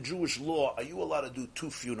 according to Jewish law, are you allowed to do 2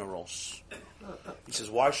 funerals? He says,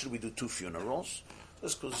 why should we do 2 funerals?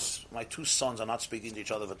 Just because my 2 sons are not speaking to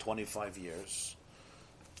each other for 25 years.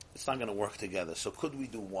 It's not going to work together. So could we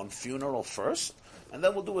do 1 funeral first, and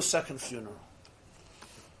then we'll do a 2nd funeral?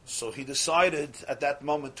 So he decided at that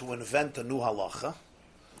moment to invent a new halacha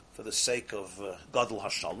for the sake of Gadol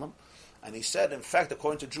HaShalom. And he said, in fact,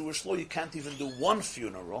 according to Jewish law, you can't even do 1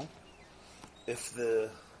 funeral if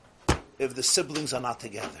the siblings are not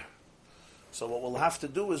together. So what we'll have to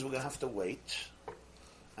do is we're going to have to wait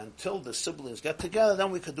until the siblings get together,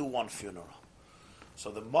 then we could do 1 funeral.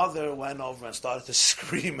 So the mother went over and started to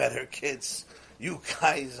scream at her kids, you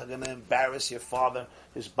guys are going to embarrass your father.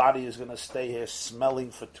 His body is going to stay here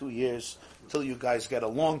smelling for 2 years until you guys get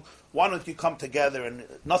along. Why don't you come together and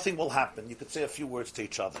nothing will happen. You could say a few words to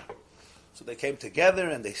each other. So they came together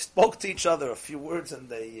and they spoke to each other a few words and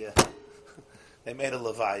they made a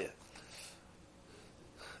levaya.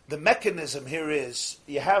 The mechanism here is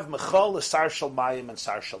you have Mechal, Sar Shalmayim, and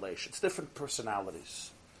Sar Shalesh. It's different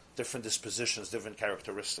personalities, different dispositions, different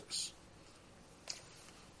characteristics.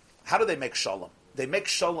 How do they make shalom? They make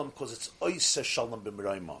shalom because it's oiseh shalom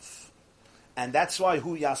b'miraymov. And that's why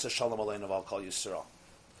hu yaseh shalom aleinu v'al kol Yisrael.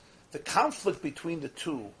 The conflict between the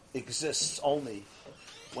two exists only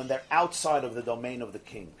when they're outside of the domain of the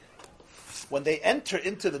king. When they enter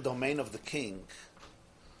into the domain of the king,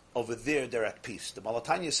 over there they're at peace. The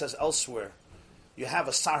Balatanya says elsewhere, you have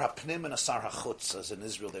a sar hapnim and a sar hachutz, as in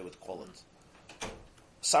Israel they would call it.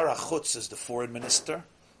 Sar hachutz is the foreign minister.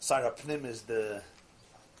 Sar hapnim is the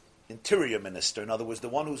interior minister. In other words, the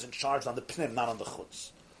one who's in charge on the pnim, not on the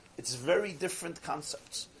chutz. It's very different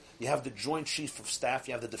concepts. You have the joint chief of staff,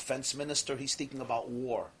 you have the defense minister, he's speaking about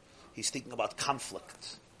war. He's speaking about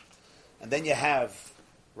conflict. And then you have,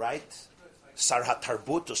 right, Sar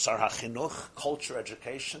HaTarbut or Sar HaChinuch, culture,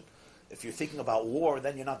 education. If you're thinking about war,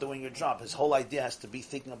 then you're not doing your job. His whole idea has to be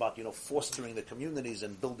thinking about, fostering the communities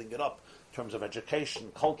and building it up in terms of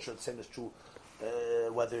education, culture. The same is true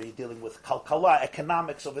whether you're dealing with kalkala,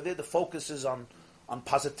 economics. Over there, the focus is on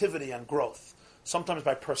positivity and growth. Sometimes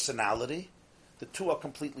by personality, the two are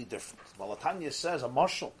completely different. Balatanya says, a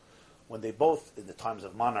marshal, when they both, in the times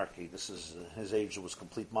of monarchy, this is his age, it was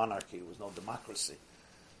complete monarchy, it was no democracy.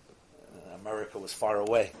 America was far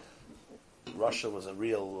away. Russia was a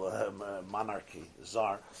real monarchy,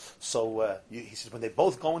 czar. So he says, when they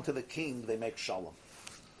both go into the king, they make shalom.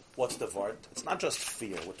 What's the vart? It's not just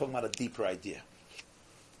fear. We're talking about a deeper idea.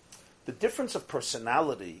 The difference of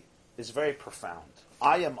personality is very profound.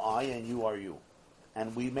 I am I and you are you.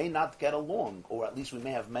 And we may not get along, or at least we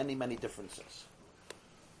may have many, many differences.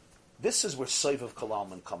 This is where Seif of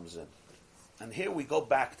Kalalman comes in. And here we go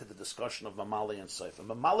back to the discussion of Mamali and Seif. And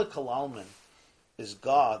Mamali Kalalman is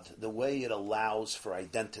God, the way it allows for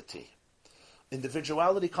identity.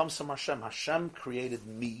 Individuality comes from Hashem. Hashem created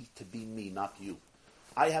me to be me, not you.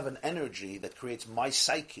 I have an energy that creates my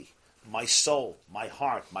psyche, my soul, my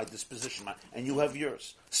heart, my disposition, and you have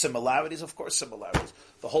yours. Similarities, of course, similarities.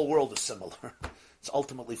 The whole world is similar. It's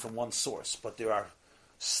ultimately from one source, but there are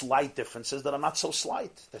slight differences that are not so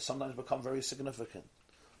slight. They sometimes become very significant.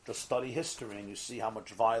 Just study history and you see how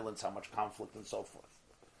much violence, how much conflict, and so forth.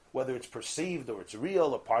 Whether it's perceived or it's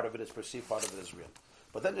real, or part of it is perceived, part of it is real.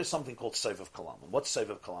 But then there's something called Seif of Kalalman. What's Seif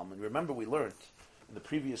of Kalalman? Remember we learned in the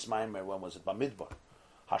previous Maimer, when was it? Bamidbar.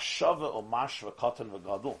 Hashava o mashva katan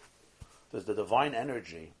v'gadol. There's the divine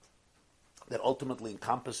energy that ultimately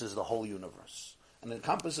encompasses the whole universe. And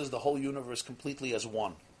encompasses the whole universe completely as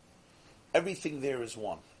one. Everything there is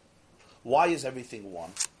one. Why is everything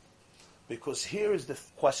one? Because here is the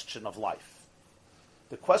question of life.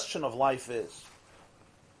 The question of life is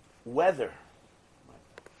whether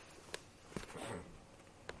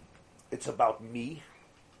it's about me,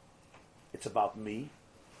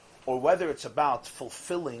 or whether it's about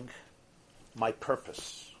fulfilling my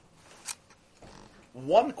purpose.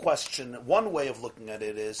 One question, one way of looking at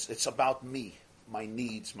it is, it's about me, my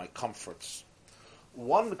needs, my comforts.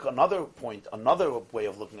 Another way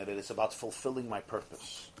of looking at it is about fulfilling my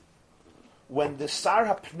purpose. When the Sar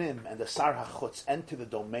HaPnim and the Sar HaChutz enter the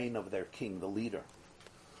domain of their king, the leader,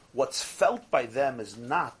 what's felt by them is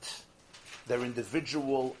not their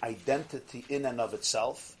individual identity in and of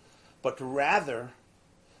itself, but rather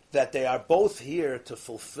that they are both here to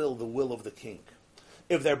fulfill the will of the king.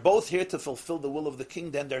 If they're both here to fulfill the will of the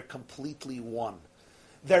king, then they're completely one.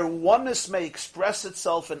 Their oneness may express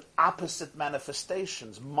itself in opposite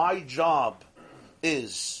manifestations. My job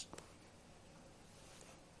is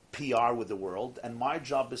PR with the world, and my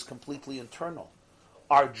job is completely internal.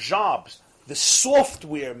 Our jobs, the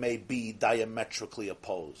software may be diametrically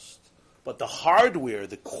opposed, but the hardware,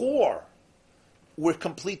 the core, we're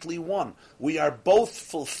completely one. We are both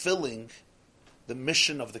fulfilling the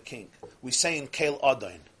mission of the king. We say in Keil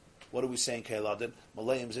Adain, what do we say in Keil Adain?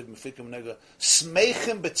 Malayim ziv mefikim nega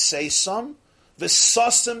smeichim b'tseisam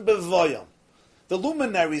v'sasim b'voyam. The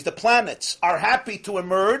luminaries, the planets, are happy to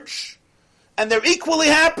emerge, and they're equally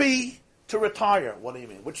happy to retire. What do you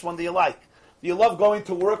mean? Which one do you like? Do you love going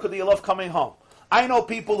to work or do you love coming home? I know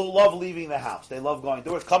people who love leaving the house. They love going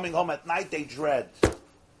to work. Coming home at night, they dread.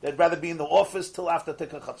 They'd rather be in the office till after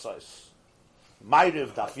Tikkun Chatzos. Ma'ariv,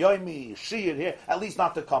 Daf Yomi, Shir here, at least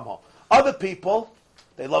not to come home. Other people,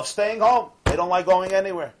 they love staying home. They don't like going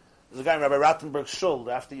anywhere. There's a guy in Rabbi Rattenberg's shul.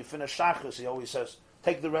 After you finish Shachris, he always says,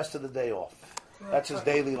 take the rest of the day off. That's his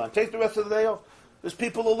daily line. Take the rest of the day off. There's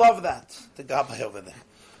people who love that. The Gabbai over there.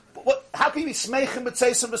 But how can you be smeichem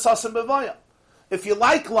b'tzeisim b'sasim b'vayam? If you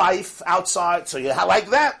like life outside, so you like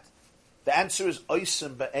that. The answer is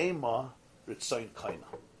oisim be'ema ritzayin kaina.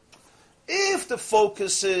 If the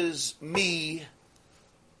focus is me,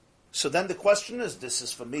 so then the question is, this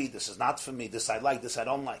is for me, this is not for me, this I like, this I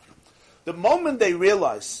don't like. The moment they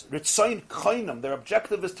realize ritzayin kainam, their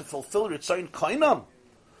objective is to fulfill ritzayin kainam.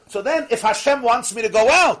 So then, if Hashem wants me to go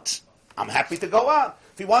out, I'm happy to go out.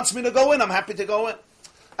 If He wants me to go in, I'm happy to go in.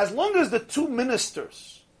 As long as the two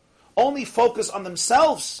ministers only focus on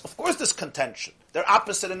themselves, of course there's contention. They're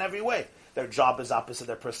opposite in every way. Their job is opposite,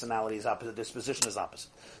 their personality is opposite, their disposition is opposite.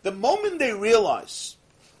 The moment they realize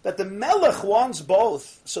that the Melech wants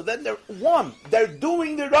both, so then they're one. They're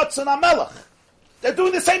doing the Ratzon HaMelech. They're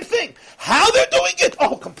doing the same thing. How they're doing it?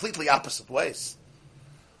 Oh, completely opposite ways.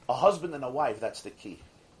 A husband and a wife, that's the key.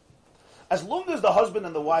 As long as the husband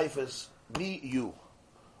and the wife is me, you.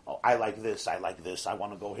 Oh, I like this, I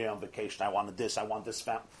want to go here on vacation, I want this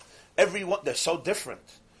family. Everyone, they're so different,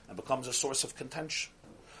 and becomes a source of contention.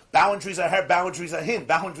 Boundaries are her, boundaries are him.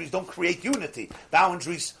 Boundaries don't create unity.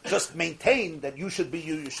 Boundaries just maintain that you should be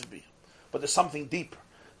you, you should be you. But there's something deeper.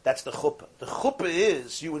 That's the chuppah. The chuppah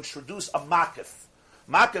is you introduce a makif.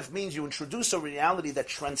 Makif means you introduce a reality that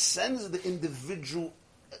transcends the individual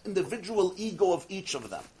ego of each of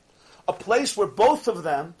them. A place where both of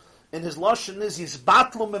them, in his lashon is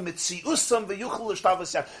yizbatlum mitziusam v'yuchel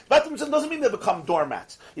l'shtavas. Yizbatlum doesn't mean they become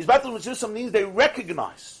doormats. Yizbatlum mitziusam means they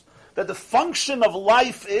recognize that the function of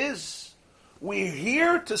life is we're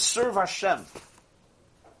here to serve Hashem.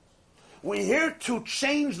 We're here to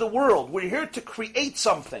change the world. We're here to create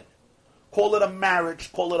something. Call it a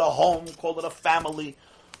marriage, call it a home, call it a family,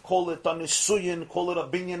 call it a nisuyin, call it a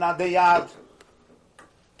binyan adayad.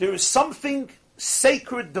 There is something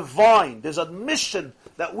sacred, divine. There's a mission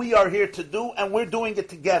that we are here to do, and we're doing it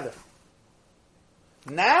together.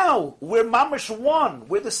 Now, we're mamash one.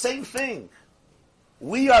 We're the same thing.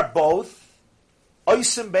 We are both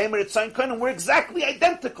oisim beimer etzayin kain, and we're exactly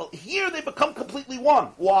identical. Here they become completely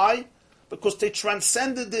one. Why? Because they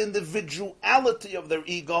transcended the individuality of their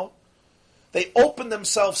ego. They open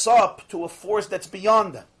themselves up to a force that's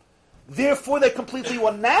beyond them. Therefore, they're completely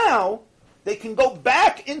one. Now, they can go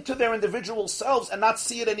back into their individual selves and not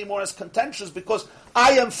see it anymore as contentious, because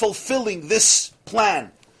I am fulfilling this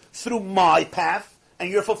plan through my path, and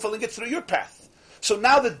you're fulfilling it through your path. So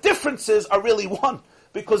now the differences are really one,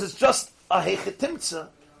 because it's just a hechetimtza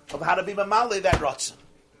of how to be mamale that rotzen.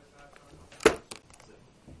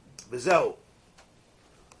 V'zeu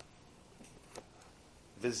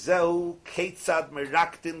ketzad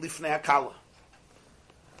meraktin lifnei hakala.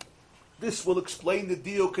 This will explain the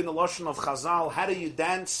diuk in the lashon of Chazal. How do you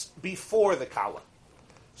dance before the kala?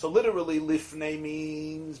 So literally, lifnei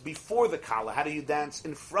means before the kala. How do you dance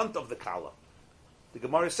in front of the kala? The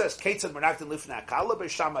Gemara says, "Ketzad meraktin lifnei kala."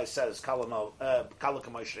 Beishamai says, "Kala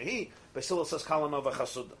kamay shehi." Beisilo says, "Kala nova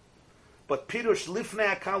chasuda." But pirush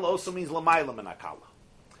lifnei kala also means lamayla min hakala.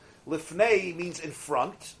 Lifnei means in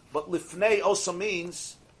front, but lifnei also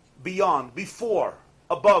means beyond, before,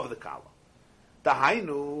 above the kala.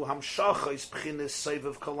 Dahainu hamshacha is b'chinas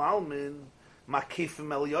seivav kalalmin makifim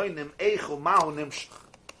elyonim eichu mahu nimshach.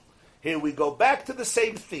 Here we go back to the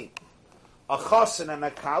same theme. A chasen and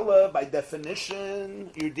a kala, by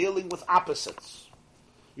definition, you're dealing with opposites.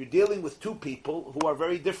 You're dealing with two people who are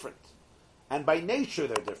very different. And by nature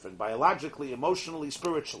they're different, biologically, emotionally,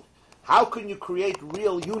 spiritually. How can you create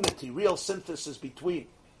real unity, real synthesis between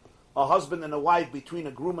a husband and a wife, between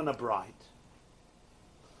a groom and a bride?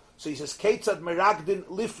 So he says, Ketzad meragdin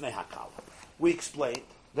lifnei hakala. We explained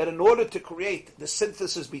that in order to create the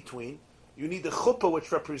synthesis between, you need the chuppah,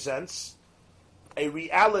 which represents a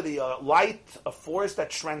reality, a light, a force that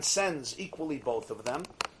transcends equally both of them.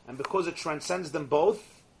 And because it transcends them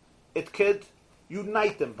both, it could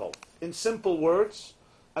unite them both. In simple words,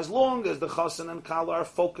 as long as the chassan and kala are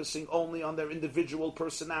focusing only on their individual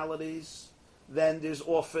personalities, then there's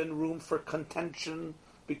often room for contention,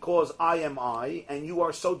 because I am I, and you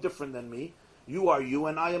are so different than me. You are you,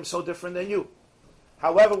 and I am so different than you.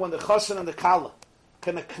 However, when the chassan and the kala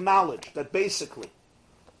can acknowledge that basically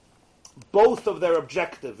both of their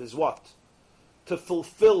objective is what? To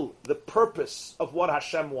fulfill the purpose of what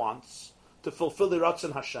Hashem wants, to fulfill the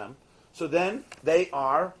Ratzon Hashem, so then they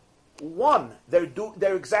are one.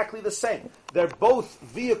 They're exactly the same. They're both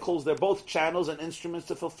vehicles, they're both channels and instruments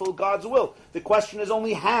to fulfill God's will. The question is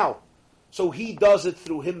only how. So he does it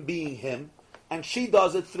through him being him, and she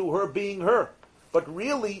does it through her being her. But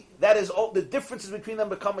really, that is all, the differences between them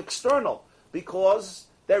become external, because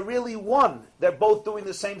they're really one. They're both doing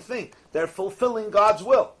the same thing. They're fulfilling God's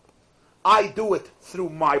will. I do it through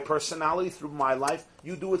my personality, through my life.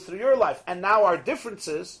 You do it through your life. And now our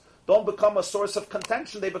differences don't become a source of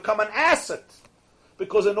contention. They become an asset.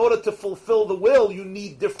 Because in order to fulfill the will, you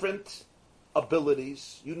need different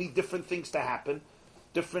abilities. You need different things to happen.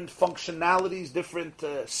 Different functionalities, different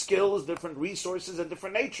skills, different resources, and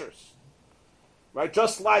different natures. Right?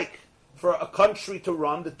 Just like for a country to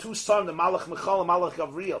run, the two sons, the Malach Michal and Malach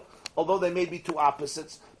Gavriel, although they may be two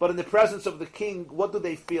opposites, but in the presence of the king, what do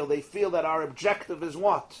they feel? They feel that our objective is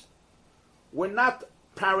what? We're not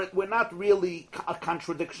really a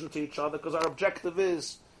contradiction to each other, because our objective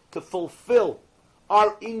is to fulfill,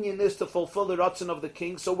 our inyan is to fulfill the Ratzon of the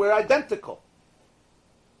king, so we're identical.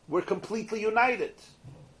 We're completely united.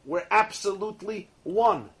 We're absolutely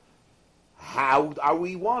one. How are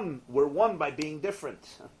we one? We're one by being different.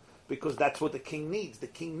 Because that's what the king needs. The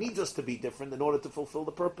king needs us to be different in order to fulfill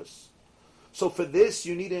the purpose. So for this,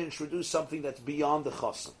 you need to introduce something that's beyond the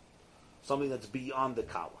chassan. Something that's beyond the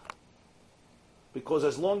kala. Because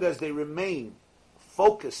as long as they remain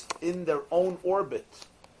focused in their own orbit,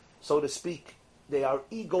 so to speak, they are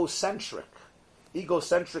egocentric.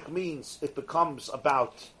 Egocentric means it becomes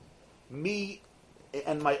about me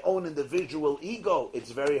and my own individual ego.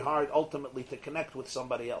 It's very hard ultimately to connect with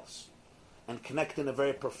somebody else and connect in a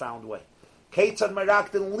very profound way. Keitzad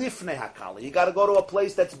meraktin lifnei hakala. You got to go to a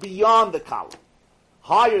place that's beyond the kala,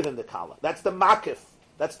 higher than the kala. That's the makif.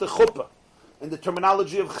 That's the chuppah. In the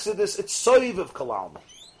terminology of Chassidus, it's soiv of kalalma.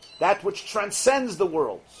 That which transcends the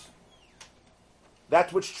worlds.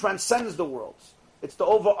 That which transcends the worlds. It's the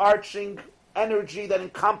overarching energy that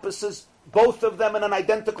encompasses both of them in an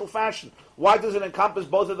identical fashion. Why does it encompass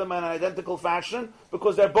both of them in an identical fashion?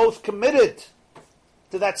 Because they're both committed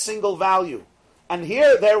to that single value. And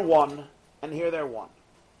here they're one, and here they're one.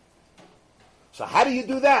 So how do you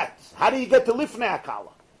do that? How do you get to Lifnei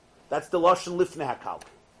HaKala? That's the Lashon Lifnei HaKala.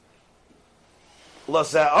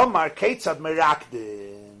 Lazeh Omar Keitzad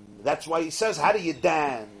Merakdin. That's why he says, how do you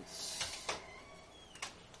dance?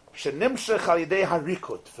 Shenimshech al yedei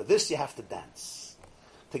harikut. For this you have to dance.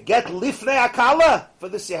 To get Lifnei HaKala, for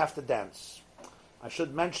this you have to dance. I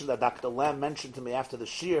should mention that Dr. Lamb mentioned to me after the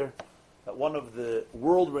shir that one of the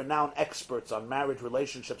world-renowned experts on marriage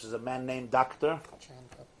relationships is a man named Dr.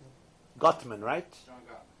 Gottman, right?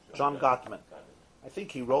 John Gottman. I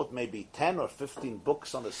think he wrote maybe 10 or 15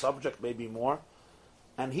 books on the subject, maybe more.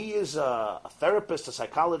 And he is a therapist, a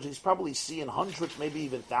psychologist. He's probably seen hundreds, maybe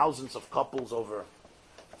even thousands of couples over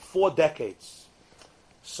 4 decades.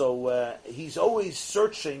 So he's always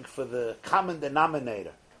searching for the common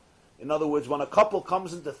denominator. In other words, when a couple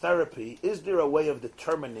comes into therapy, is there a way of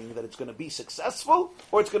determining that it's going to be successful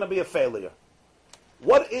or it's going to be a failure?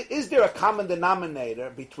 Is there a common denominator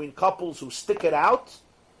between couples who stick it out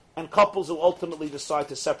and couples who ultimately decide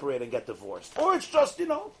to separate and get divorced? Or it's just,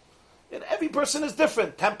 every person is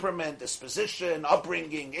different. Temperament, disposition,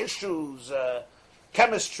 upbringing, issues,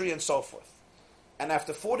 chemistry, and so forth. And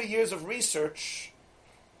after 40 years of research,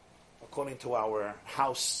 according to our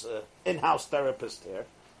in-house therapist here,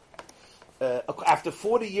 after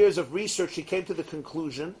 40 years of research, he came to the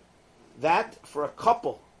conclusion that for a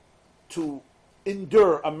couple to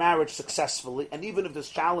endure a marriage successfully, and even if there's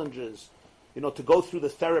challenges, to go through the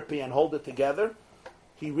therapy and hold it together,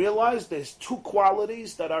 he realized there's 2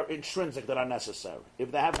 qualities that are intrinsic, that are necessary.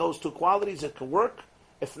 If they have those 2 qualities, it can work.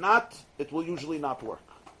 If not, it will usually not work.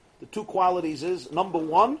 The 2 qualities is, number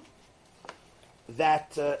 1,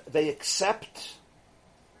 that they accept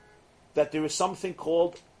that there is something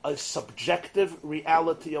called a subjective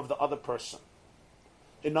reality of the other person.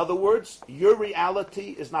 In other words, your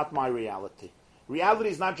reality is not my reality. Reality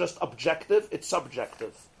is not just objective, it's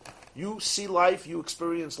subjective. You see life, you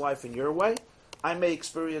experience life in your way. I may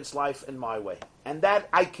experience life in my way. And that,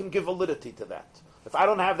 I can give validity to that. If I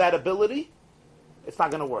don't have that ability, it's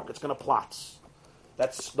not going to work. It's going to plot.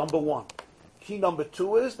 That's number one. Key number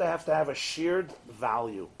two is they have to have a shared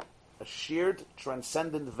value. A shared,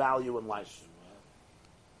 transcendent value in life.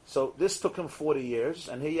 So this took him 40 years,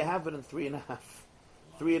 and here you have it in three and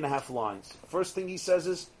a half lines. First thing he says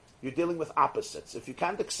is, you're dealing with opposites. If you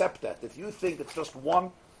can't accept that, if you think it's just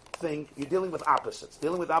one thing, you're dealing with opposites.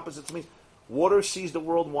 Dealing with opposites means water sees the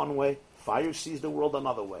world one way, fire sees the world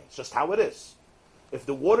another way. It's just how it is. If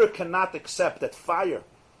the water cannot accept that fire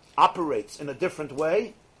operates in a different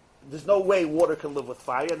way, there's no way water can live with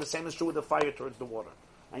fire, and the same is true with the fire towards the water.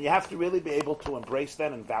 And you have to really be able to embrace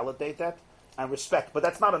that and validate that and respect. But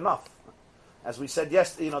that's not enough. As we said,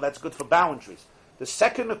 yes, that's good for boundaries. The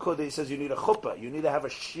second Nakuda, he says you need a chuppah. You need to have a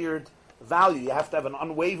shared value. You have to have an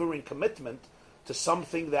unwavering commitment to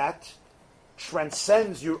something that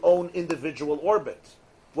transcends your own individual orbit.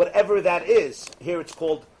 Whatever that is, here it's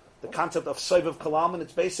called the concept of Sovev Kalam, and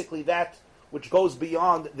it's basically that which goes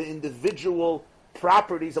beyond the individual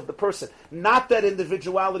properties of the person. Not that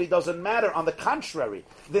individuality doesn't matter. On the contrary,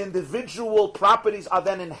 the individual properties are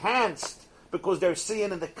then enhanced because they're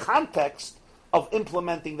seen in the context of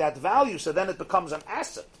implementing that value, so then it becomes an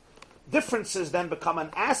asset. Differences then become an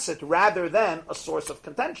asset rather than a source of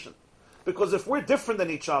contention. Because if we're different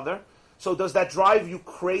than each other, so does that drive you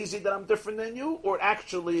crazy that I'm different than you, or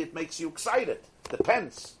actually it makes you excited?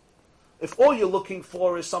 Depends. If all you're looking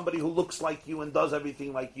for is somebody who looks like you and does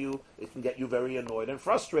everything like you, it can get you very annoyed and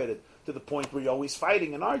frustrated to the point where you're always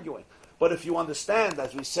fighting and arguing. But if you understand,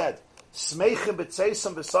 as we said, smeichem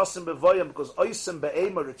b'tzeisam v'sasim b'voyam, because oisim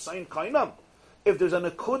be'ema ritzayin kainam, if there's a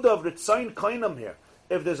nekuda of ritzayin kainam here,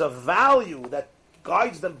 if there's a value that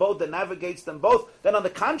guides them both, that navigates them both, then on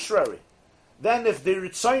the contrary, then if the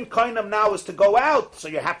ritzayin kainam now is to go out, so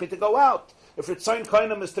you're happy to go out. If ritzayin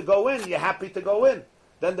kainam is to go in, you're happy to go in.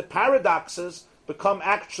 Then the paradoxes become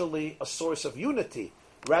actually a source of unity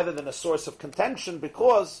rather than a source of contention,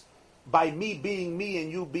 because by me being me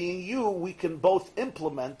and you being you, we can both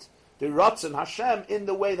implement the Ratzon Hashem in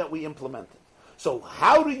the way that we implement it. So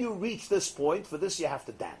how do you reach this point? For this you have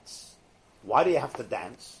to dance. Why do you have to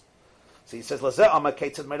dance? So he says,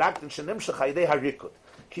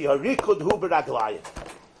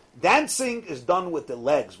 dancing is done with the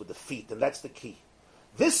legs, with the feet, and that's the key.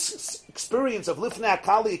 This experience of Lifnei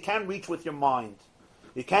Akali you can't reach with your mind.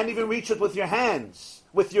 You can't even reach it with your hands,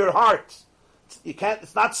 with your heart. You can't.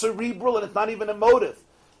 It's not cerebral and it's not even emotive.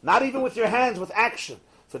 Not even with your hands, with action.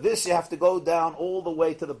 For this you have to go down all the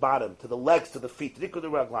way to the bottom, to the legs, to the feet.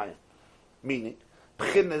 Meaning,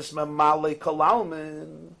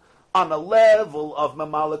 on a level of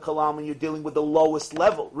Mamale Kalalman, you're dealing with the lowest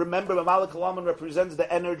level. Remember, Mamale Kalalman represents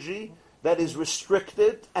the energy that is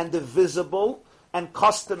restricted and divisible and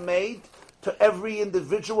custom-made to every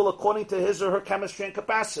individual according to his or her chemistry and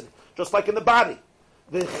capacity. Just like in the body.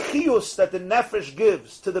 The chiyus that the nefesh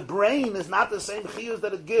gives to the brain is not the same chiyus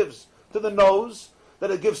that it gives to the nose,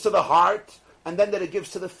 that it gives to the heart, and then that it gives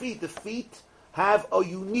to the feet. The feet have a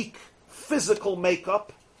unique physical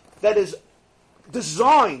makeup that is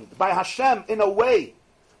designed by Hashem in a way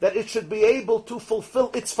that it should be able to fulfill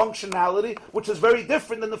its functionality, which is very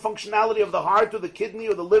different than the functionality of the heart or the kidney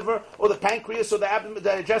or the liver or the pancreas or the abdomen, the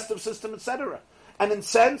digestive system, etc. And in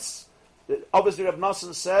sense, obviously Reb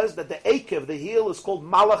Nosson says that the akev, the heel, is called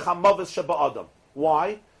Malach HaMavis Sheba Adam.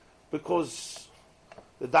 Why? Because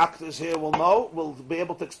the doctors here will be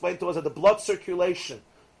able to explain to us that the blood circulation,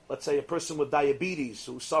 let's say a person with diabetes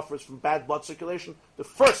who suffers from bad blood circulation, the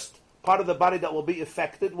first part of the body that will be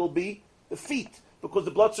affected will be the feet, because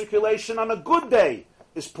the blood circulation on a good day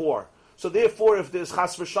is poor. So therefore, if there's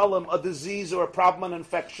chas v'shalom, a disease or a problem, an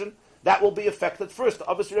infection, that will be affected first.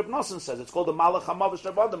 Obviously, Reb Nosson says it's called the Malach HaMavis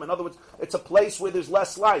Sheba Adam. In other words, it's a place where there's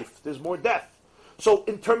less life, there's more death. So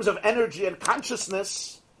in terms of energy and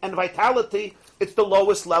consciousness and vitality, it's the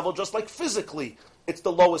lowest level, just like physically, it's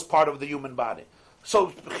the lowest part of the human body.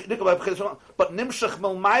 So, but nimshach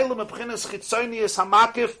milmayla mebchinas chitzonius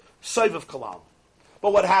hamakif soivav kalam.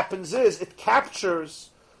 But what happens is it captures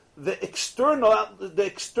the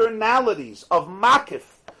externalities of makif,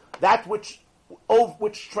 that which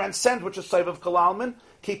transcends, which is soivav kalalman,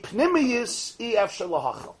 ki pnimiyis ef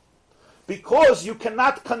shalahachal. Because you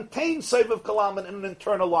cannot contain soivav kalalman in an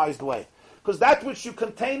internalized way. Because that which you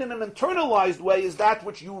contain in an internalized way is that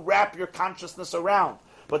which you wrap your consciousness around.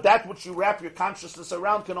 But that which you wrap your consciousness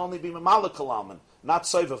around can only be Mamala Kalaman, not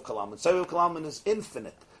Soivav Kalaman. Soivav Kalaman is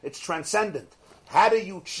infinite. It's transcendent. How do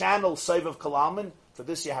you channel Soivav Kalaman? For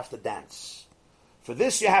this you have to dance. For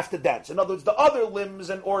this you have to dance. In other words, the other limbs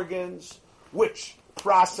and organs which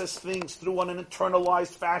process things through on an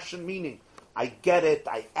internalized fashion, meaning I get it,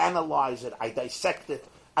 I analyze it, I dissect it,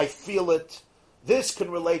 I feel it. This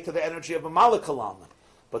can relate to the energy of a Mamala Kalalman.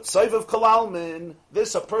 But Soivav Kalalman,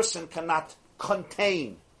 this a person cannot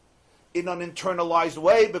contain in an internalized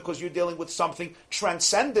way because you're dealing with something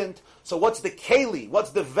transcendent. So what's the keli?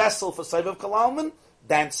 What's the vessel for Soivav Kalalman?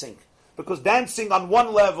 Dancing. Because dancing on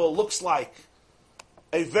one level looks like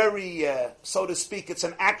a very, so to speak, it's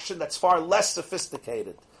an action that's far less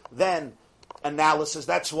sophisticated than analysis.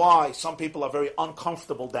 That's why some people are very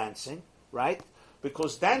uncomfortable dancing, right?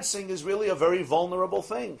 Because dancing is really a very vulnerable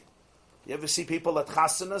thing. You ever see people at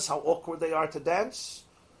chasanas, how awkward they are to dance?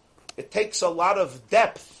 It takes a lot of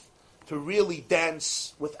depth to really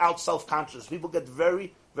dance without self-conscious. People get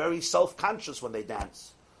very, very self-conscious when they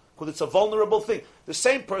dance. Because it's a vulnerable thing. The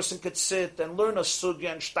same person could sit and learn a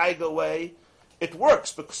sugya and steig away. It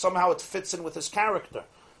works because somehow it fits in with his character.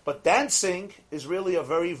 But dancing is really a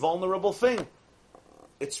very vulnerable thing.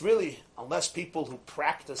 It's really, unless people who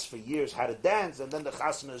practice for years how to dance, and then the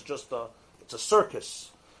chasana is just it's a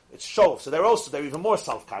circus. It's show. So they're even more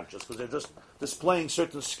self-conscious because they're just displaying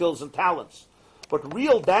certain skills and talents. But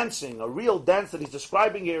real dancing, a real dance that he's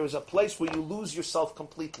describing here, is a place where you lose yourself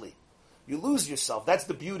completely. You lose yourself. That's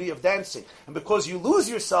the beauty of dancing. And because you lose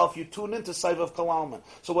yourself, you tune into Soivav Kalalman.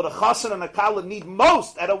 So what a chassan and a kala need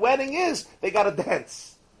most at a wedding is, they got to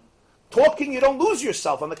dance. Talking, you don't lose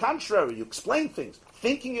yourself. On the contrary, you explain things.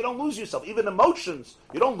 Thinking, you don't lose yourself. Even emotions,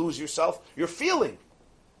 you don't lose yourself. You're feeling.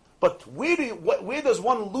 But where does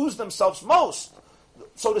one lose themselves most?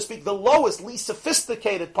 So to speak, the lowest, least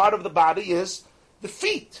sophisticated part of the body is the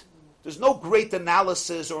feet. There's no great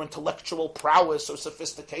analysis or intellectual prowess or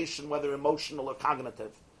sophistication, whether emotional or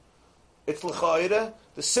cognitive. It's l'cha'ira,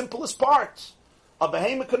 the simplest part. A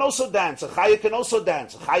behemoth can also dance. A chaya can also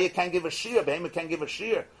dance. A chaya can't give a shear. A behemoth can't give a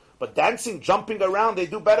shear. But dancing, jumping around, they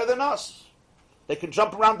do better than us. They can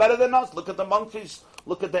jump around better than us. Look at the monkeys.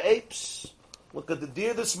 Look at the apes. Look at the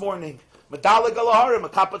deer this morning. Medalig alaharim,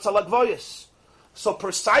 makapatz alagvoyas. So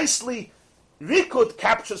precisely, Rikud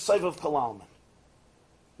captures Soivav Kalalman.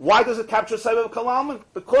 Why does it capture Soivav Kalalman?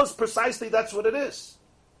 Because precisely that's what it is.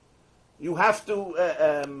 You have to,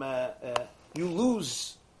 you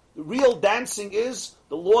lose. Real dancing is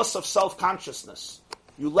the loss of self-consciousness.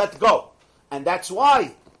 You let go. And that's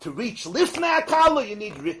why, to reach Lifnei Akala, you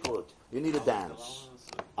need Rikud. You need a dance.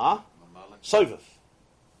 Soivav.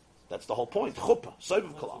 That's the whole point. Chuppah.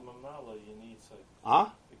 Soivav Kalalman. You need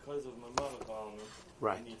Soivav. Because of Mamala Kalalman,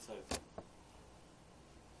 right. You need Soivav.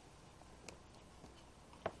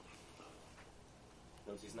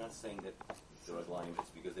 He's not saying that the Raglayim is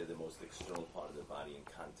because they're the most external part of the body in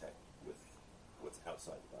contact with what's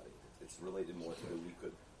outside the body. It's related more to the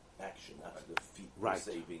Rikud action, not to the feet per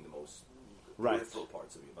se being the most peripheral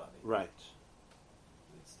parts of your body. Right.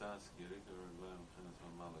 It's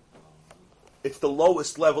It's the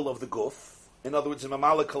lowest level of the guf. In other words, in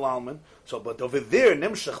Mamala Kalalman. So, but over there,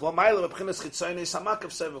 Nimshach, Lamayla, B'chinas Chitzayne,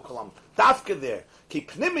 Samakav Soivav Kalalman. Dafka there, Ki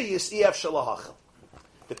Pnimiyis Ef Shalahachel.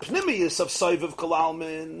 The Pnimiyis of Soivav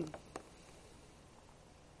Kalalman,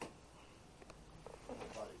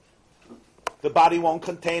 the body won't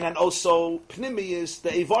contain, and also Pnimiyis, the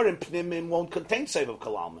Evarim Pnimim won't contain Soivav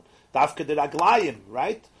Kalalman. Dafka the Raglayim,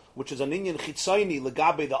 right? Which is an Inyan Chitzayni,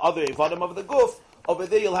 Legabe, the other Evarim of the guf. Over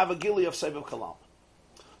there you'll have a gili of Soivav Kalalman.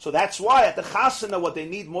 So that's why at the chasana what they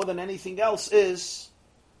need more than anything else is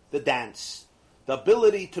the dance. The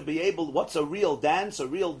ability to be able, what's a real dance? A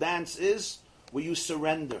real dance is where you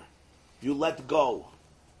surrender. You let go.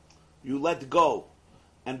 You let go.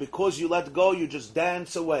 And because you let go, you just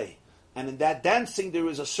dance away. And in that dancing there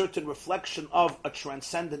is a certain reflection of a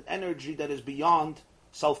transcendent energy that is beyond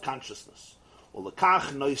self-consciousness.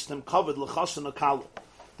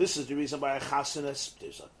 This is the reason why a chasana,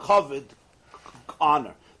 there's a kavod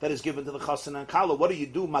honor that is given to the chasana and kala. What do you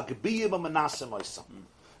do? At a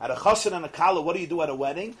chasana and a kala, what do you do at a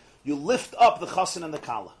wedding? You lift up the chasana and the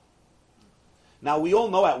kala. Now we all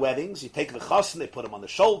know at weddings, you take the chasana, they put him on the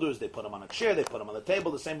shoulders, they put him on a chair, they put him on the table,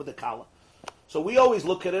 the same with the kala. So we always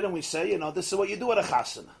look at it and we say, this is what you do at a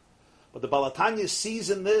chasana. But the Balatanya sees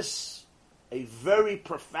in this a very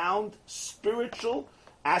profound spiritual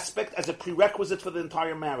aspect as a prerequisite for the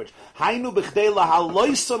entire marriage. When you lift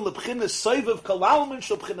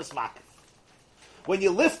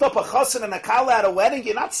up a chassan and a kala at a wedding,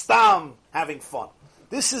 you're not stam having fun.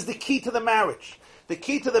 This is the key to the marriage. The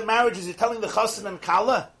key to the marriage is you're telling the chassan and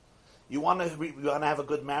kala, you want to have a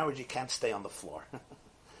good marriage, you can't stay on the floor.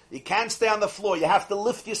 You can't stay on the floor. You have to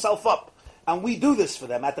lift yourself up. And we do this for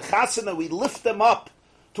them. At the chasana, we lift them up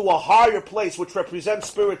to a higher place, which represents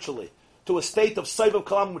spiritually, to a state of Saivav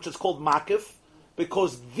Kalam, which is called Makif,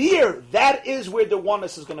 because that is where the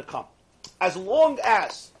oneness is going to come. As long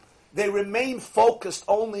as they remain focused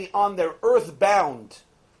only on their earthbound,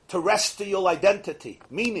 terrestrial identity,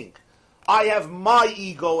 meaning, I have my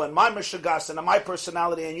ego and my Meshagas and my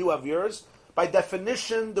personality and you have yours, by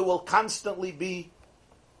definition, there will constantly be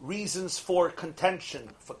reasons for contention,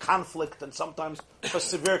 for conflict, and sometimes for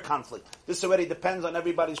severe conflict. This already depends on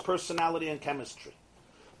everybody's personality and chemistry.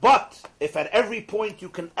 But if at every point you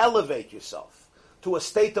can elevate yourself to a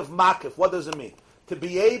state of makif, what does it mean? To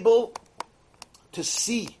be able to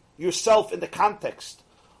see yourself in the context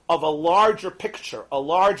of a larger picture, a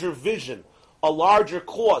larger vision, a larger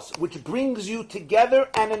cause, which brings you together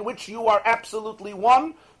and in which you are absolutely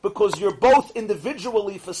one, because you're both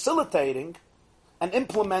individually facilitating and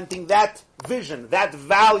implementing that vision, that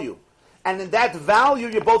value. And in that value,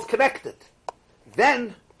 you're both connected.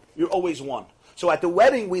 Then, you're always one. So at the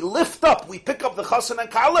wedding, we lift up, we pick up the chassan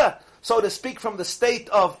and kala, so to speak, from the state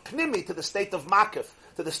of pnimi to the state of makif,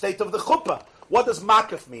 to the state of the chuppah. What does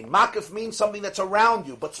makif mean? Makif means something that's around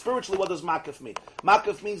you, but spiritually, what does makif mean?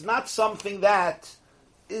 Makif means not something that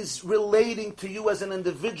is relating to you as an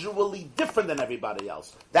individually different than everybody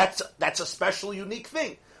else. That's a special, unique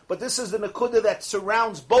thing. But this is the nakuda that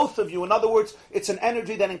surrounds both of you. In other words, it's an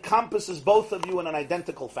energy that encompasses both of you in an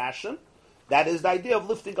identical fashion. That is the idea of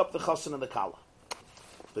lifting up the chassan and the kala.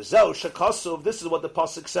 V'zeu shekasuv, this is what the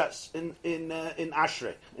pasuk says in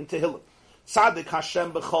Ashrei, in Tehillim. Tzadik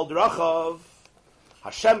Hashem b'chol drachav.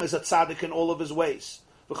 Hashem is a tzaddik in all of his ways.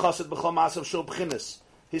 V'chasid b'chol maasav shel b'chinas.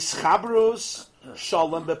 His chabrus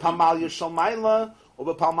shalom b'pamalya shel mayla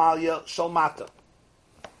or b'pamalya shel mata.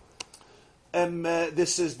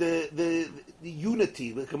 This is the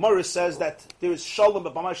unity. The Gemara says that there is shalom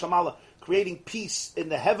b'pamalya shel mayla, creating peace in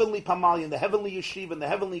the heavenly pamalya, in the heavenly yeshiva, in the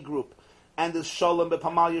heavenly group, and there's shalom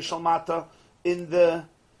b'pamalya shel mata in the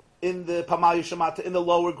pamalya shel mata in the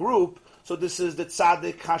lower group. So this is the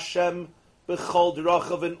tzaddik Hashem b'chol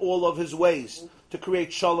drachav in all of his ways, to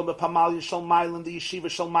create shalom b'pamalya shel mayla in the yeshiva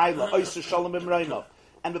shel mayla, oyser shalom b'mreinav,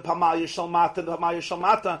 and b'pamalya shel mata and b'pamalya shel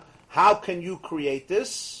mata. How can you create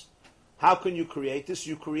this? How can you create this?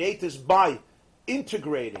 You create this by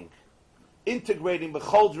integrating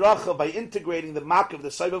b'chol drachav, by integrating the mak of the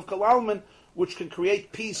Saiv of Kalalman, which can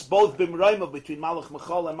create peace both b'mreinav between Malach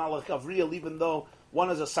Mechol and Malach Avriel, even though one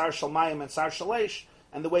is a Sar Shalmayim and Sar Shalesh,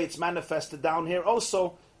 and the way it's manifested down here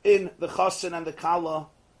also in the chassan and the kala,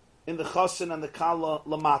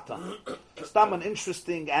 lamata. Stam an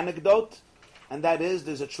interesting anecdote, and that is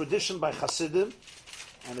there's a tradition by Hasidim,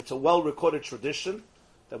 and it's a well-recorded tradition,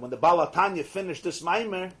 that when the Baal HaTanya finished this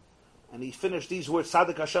maimer, and he finished these words,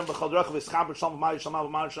 Tzadik Hashem b'chol drachav v'schaber shalom v'mayir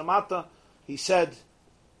shalom v'mayir shalmata, he said,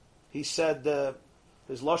 his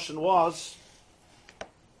lashon was,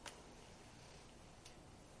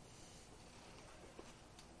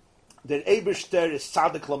 der Eberster is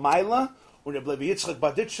Tzadik Lamayla, und der Levi Yitzchak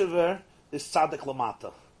Baditchever is Tzadik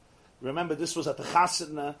Lamata. Remember, this was at the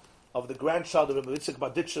chasana of the grandchild of Levi Yitzchak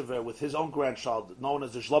Baditchever with his own grandchild, known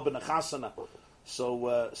as the Shlobin Chasana.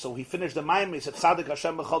 So he finished the Maimon, he said, Tzadik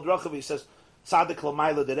Hashem b'chol drachav, he says, Tzadik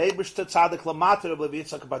Lamayla, der Eberster, Tzadik Lamata, Levi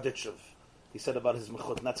Yitzchak Baditchever. He said about his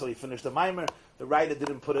mechut, and that's how he finished the Maimer. The writer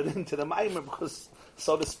didn't put it into the Maimer because,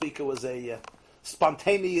 so to speak, it was a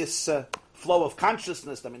spontaneous flow of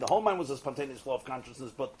consciousness. I mean, the whole mind was a spontaneous flow of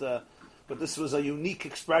consciousness, but this was a unique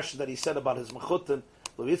expression that he said about his mechutin.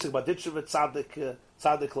 Tzadik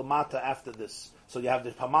Lamata after this. So you have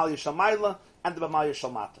the Pamalya Shamayla and the Pamalya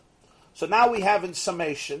Shalmata. So now we have in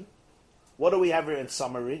summation, what do we have here in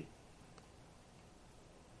summary?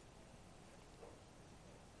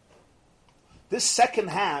 This second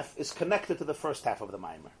half is connected to the first half of the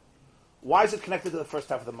Maimer. Why is it connected to the first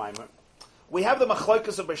half of the Maimer? We have the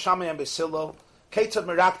Machloikas of Beishamai and Beisilo, Ketzad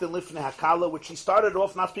Meraktin Lifnei Hakala, which he started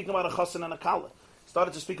off not speaking about a Chassan and a Kala. He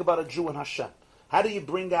started to speak about a Jew and Hashem. How do you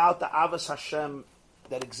bring out the Avas Hashem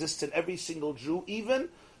that exists in every single Jew, even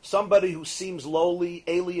somebody who seems lowly,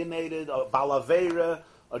 alienated, a Balavera,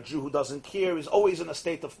 a Jew who doesn't care, is always in a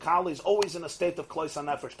state of Kala, he's always in a state of Klois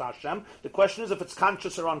HaNefesh to Hashem. The question is if it's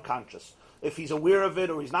conscious or unconscious. If he's aware of it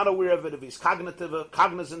or he's not aware of it, if he's cognizant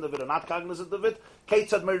of it or not cognizant of it,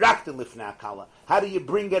 Ketzad Meraktin Lifnei Hakala. How do you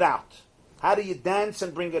bring it out? How do you dance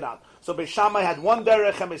and bring it out? So Beishamai had one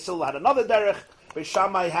derech and Beisilo had another derech.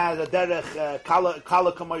 Beishamai had a derech Kala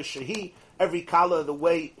Kamoy Shehi. Every Kala the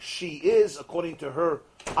way she is, according to her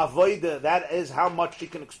avoida, that is how much she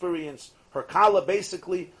can experience her Kala,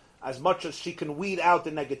 basically. As much as she can weed out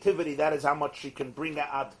the negativity, that is how much she can bring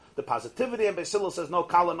out the positivity. And Beisilo says, no,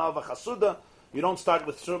 Kala Nava Chasuda. You don't start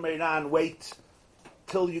with Sur Meiran, wait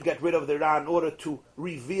till you get rid of the Ra in order to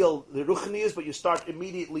reveal the Ruchnias, but you start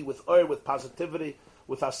immediately with Oyer, with positivity,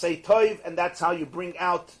 with Asay Toiv, and that's how you bring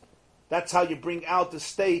out the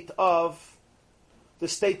state of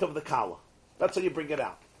the Kala. That's how you bring it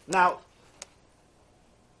out. Now,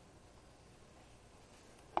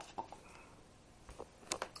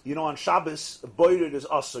 you know, on Shabbos, boirer is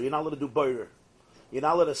also. You're not allowed to do boirer. You're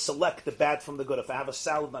not allowed to select the bad from the good. If I have a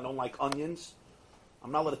salad and I don't like onions,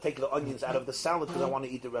 I'm not allowed to take the onions out of the salad because I want to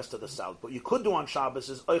eat the rest of the salad. What you could do on Shabbos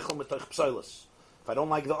is oichel mitoich psoilus. If I don't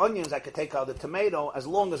like the onions, I could take out the tomato as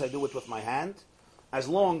long as I do it with my hand, as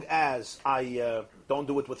long as I don't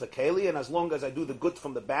do it with a keli, and as long as I do the good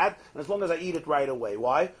from the bad, and as long as I eat it right away.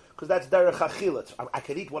 Why? Because that's derech achilat. I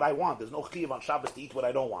could eat what I want. There's no chiyuv on Shabbos to eat what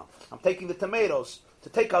I don't want. I'm taking the tomatoes to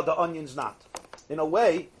take out the onions not. In a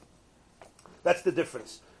way, that's the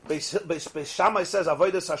difference. Beis Shammai says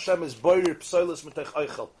avodas Hashem is boirer psoilus mitoich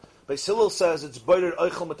oichel. Beis Hillel says it's boirer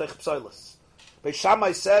oichel mitoich psoilus. Beis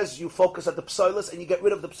Shammai says you focus at the psoilus and you get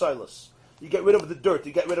rid of the psoilus. You get rid of the dirt.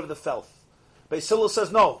 You get rid of the filth. Beis Hillel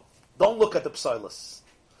says no, don't look at the psoilus.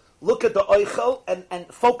 Look at the oichel and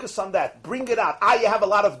focus on that. Bring it out. You have a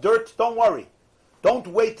lot of dirt. Don't worry. Don't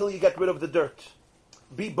wait till you get rid of the dirt.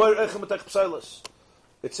 Be boirer oichel mitoich psoilus.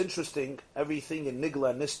 It's interesting. Everything in Nigla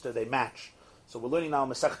and Nister they match. So we're learning now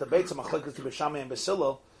Masechta Beitza Machlokes Beis Shammai and Beis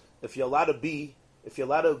Hillel. If you're allowed to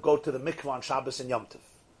go to the mikvah on Shabbos and Yom Tov,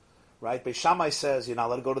 right? Beis Shammai says you're not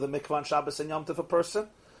allowed to go to the mikvah on Shabbos and Yom Tov, a person,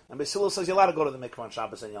 and Beis Hillel says you're allowed to go to the mikvah on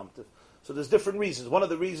Shabbos and Yom Tov. So there's different reasons. One of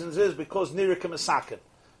the reasons is because Nirikim is sakin.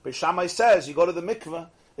 Beis Shammai says you go to the mikvah,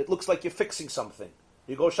 it looks like you're fixing something.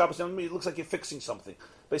 You go Shabbos and Yom Tov, it looks like you're fixing something.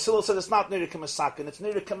 Beis Hillel says it's not Nirikim is sakin, it's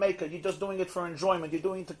Nirikim maker. You're just doing it for enjoyment. You're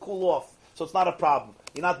doing it to cool off. So it's not a problem.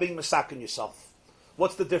 You're not being misakin yourself.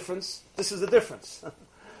 What's the difference? This is the difference.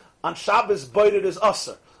 On Shabbos, boirer is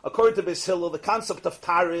usher. According to Beis Hillel, the concept of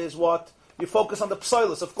Tara is what? You focus on the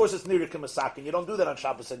psoilus. Of course, it's nirikim masakin. You don't do that on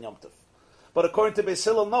Shabbos and Yom Tov. But according to Beis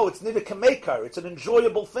Hillel, no, it's nirikim maker. It's an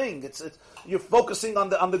enjoyable thing. You're focusing on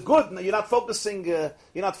the good. You're not focusing. You're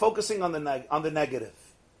not focusing on the negative.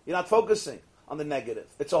 You're not focusing on the negative.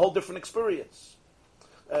 It's a whole different experience.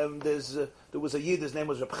 There was a Yid, his name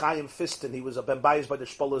was Reb Chaim Fiston. He was a ben bayis by the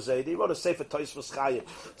Shpoler Zayde. He wrote a Sefer Tosfos Chaim.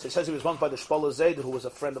 So he says he was once by the Shpoler Zayde, who was a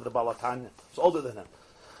friend of the Baal HaTanya. He was older than him.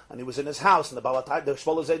 And he was in his house, and the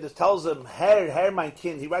Shpoler Zayde tells him, Herr, mein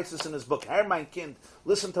Kind, he writes this in his book, Herr, mein Kind,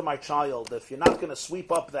 listen to my child. If you're not going to sweep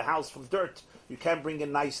up the house from dirt, you can't bring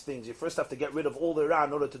in nice things. You first have to get rid of all the Ra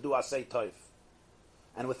in order to do Asay Tov.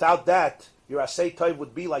 And without that, your Asay Tov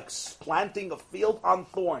would be like planting a field on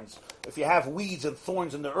thorns. If you have weeds and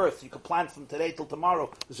thorns in the earth, you could plant from today till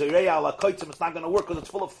tomorrow. Zerei ala koitzim, it's not going to work because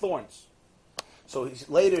it's full of thorns. So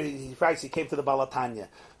later he writes, he came to the Baal HaTanya.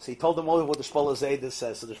 So he told them all what the Shpoler Zayde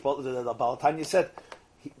says. So the Baal HaTanya said,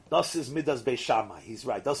 das is midas Beis Shammai. He's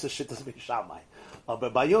right. Das is shittas Beis Shammai.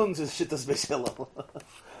 But by Jungs is shittas Beis Hillel.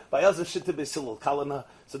 By us is shittas Beis Hillel. Kalana.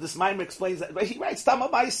 So this Maimer explains that. He writes Tama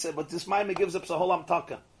Maisa, but this Maimer gives up Saholam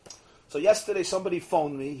Taka. So yesterday somebody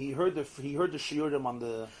phoned me. He heard the shiurim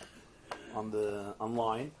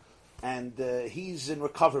online, and he's in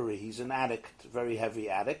recovery. He's an addict, very heavy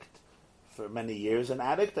addict, for many years an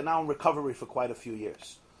addict, and now in recovery for quite a few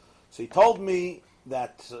years. So he told me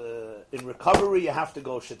that in recovery you have to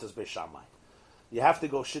go shittas Beis Shammai. You have to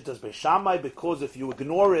go shittas Beis Shammai because if you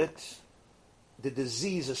ignore it, the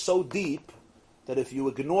disease is so deep that if you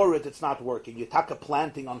ignore it, it's not working. You're taka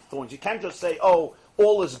planting on thorns. You can't just say, oh,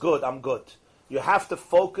 all is good, I'm good. You have to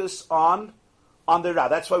focus on the Ra.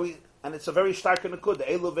 That's why and it's a very stark nekud, the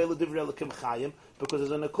Elu Velu Divrei Elokim Chayim, because it's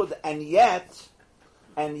a nekud. And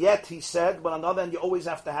yet, he said, but on the other hand, you always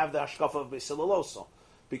have to have the Hashkafa of Beis Hillel also.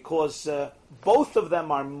 Because both of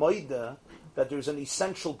them are moida that there's an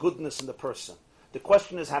essential goodness in the person. The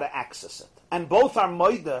question is how to access it. And both are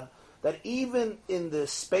moida that even in the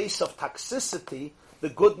space of toxicity, the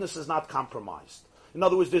goodness is not compromised. In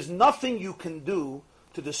other words, there's nothing you can do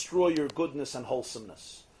to destroy your goodness and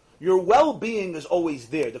wholesomeness. Your well-being is always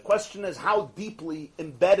there. The question is how deeply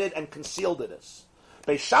embedded and concealed it is.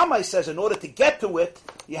 Beis Shammai says in order to get to it,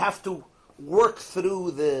 you have to work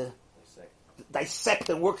through dissect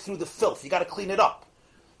and work through the filth. You got to clean it up.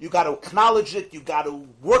 You got to acknowledge it. You got to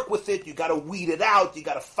work with it. You got to weed it out. You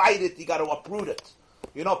got to fight it. You got to uproot it.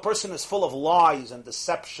 You know, a person is full of lies and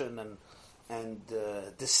deception and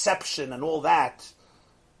deception and all that.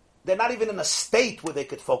 They're not even in a state where they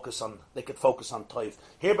could focus on Toiv.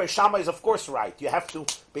 Here, Beis Shammai is of course right. You have to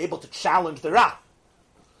be able to challenge the Ra.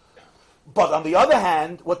 But on the other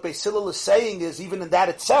hand, what Beis Hillel is saying is even in that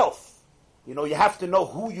itself, you know, you have to know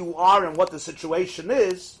who you are and what the situation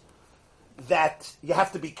is. that you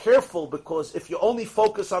have to be careful, because if you only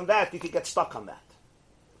focus on that, you could get stuck on that.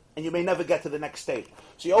 And you may never get to the next stage.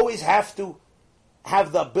 So you always have to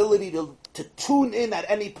have the ability to tune in at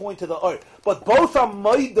any point to the Or. But both are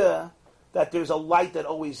moida that there's a light that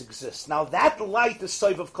always exists. Now that light is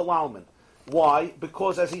Soiv of Kalalman. Why?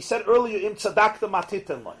 Because as he said earlier, Im tzadakta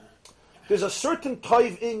matiten loy. There's a certain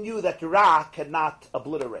toiv in you that Ra cannot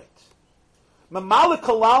obliterate. Mamala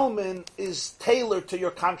Kalalman is tailored to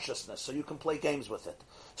your consciousness, so you can play games with it.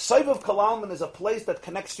 Soiv of Kalalman is a place that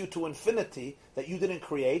connects you to infinity that you didn't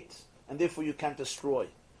create, and therefore you can't destroy.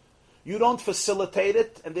 You don't facilitate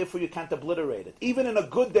it, and therefore you can't obliterate it. Even in a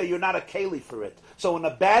good day, you're not a keli for it. So in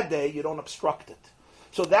a bad day, you don't obstruct it.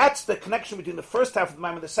 So that's the connection between the first half of the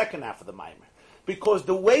Maimer and the second half of the Maimer. Because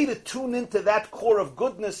the way to tune into that core of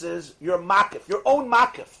goodness is your makif, your own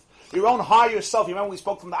makif, your own higher self. You remember we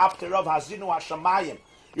spoke from the Apter of Hazinu Hashamayim.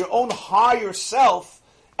 Your own higher self.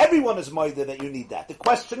 Everyone is moida that you need that. The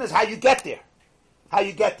question is how you get there. How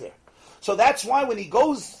you get there. So that's why when he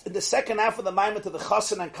goes in the second half of the Maimer to the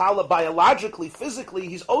Chassan and Kala, biologically, physically,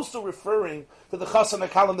 he's also referring to the Chassan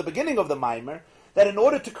and Kala in the beginning of the Maimer, that in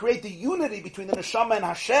order to create the unity between the Neshama and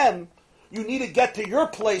Hashem, you need to get to your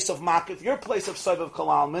place of Makif, your place of Soiv of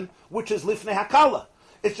Kalalman, which is Lifnei Hakala.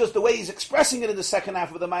 It's just the way he's expressing it in the second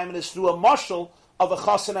half of the Maimer is through a mashal of a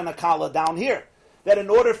Chassan and a Kala down here. That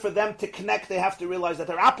in order for them to connect, they have to realize that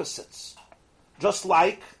they're opposites. Just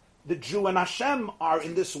like the Jew and Hashem are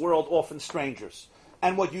in this world often strangers.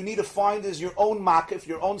 And what you need to find is your own Makif,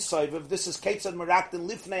 your own Soiv. This is Ketzad Meraktin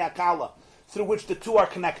Lifnei Hakala, through which the two are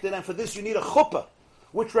connected. And for this you need a chuppah,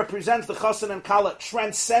 which represents the Chassan and Kala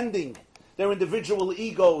transcending their individual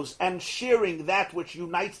egos and sharing that which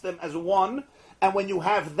unites them as one. And when you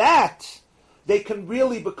have that, they can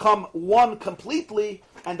really become one completely,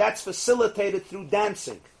 and that's facilitated through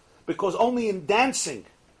dancing. Because only in dancing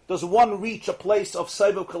does one reach a place of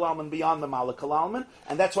Soiv Kalalman beyond the Mala Kalalman,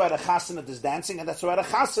 and that's why the Chasana is dancing, and that's why the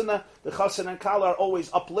Chasana and Kala are always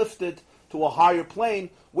uplifted to a higher plane,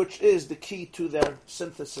 which is the key to their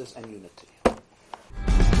synthesis and unity.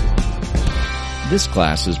 This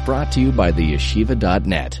class is brought to you by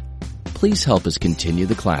theyeshiva.net. Please help us continue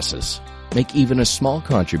the classes. Make even a small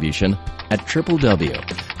contribution at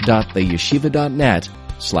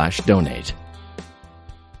www.theyeshiva.net/donate.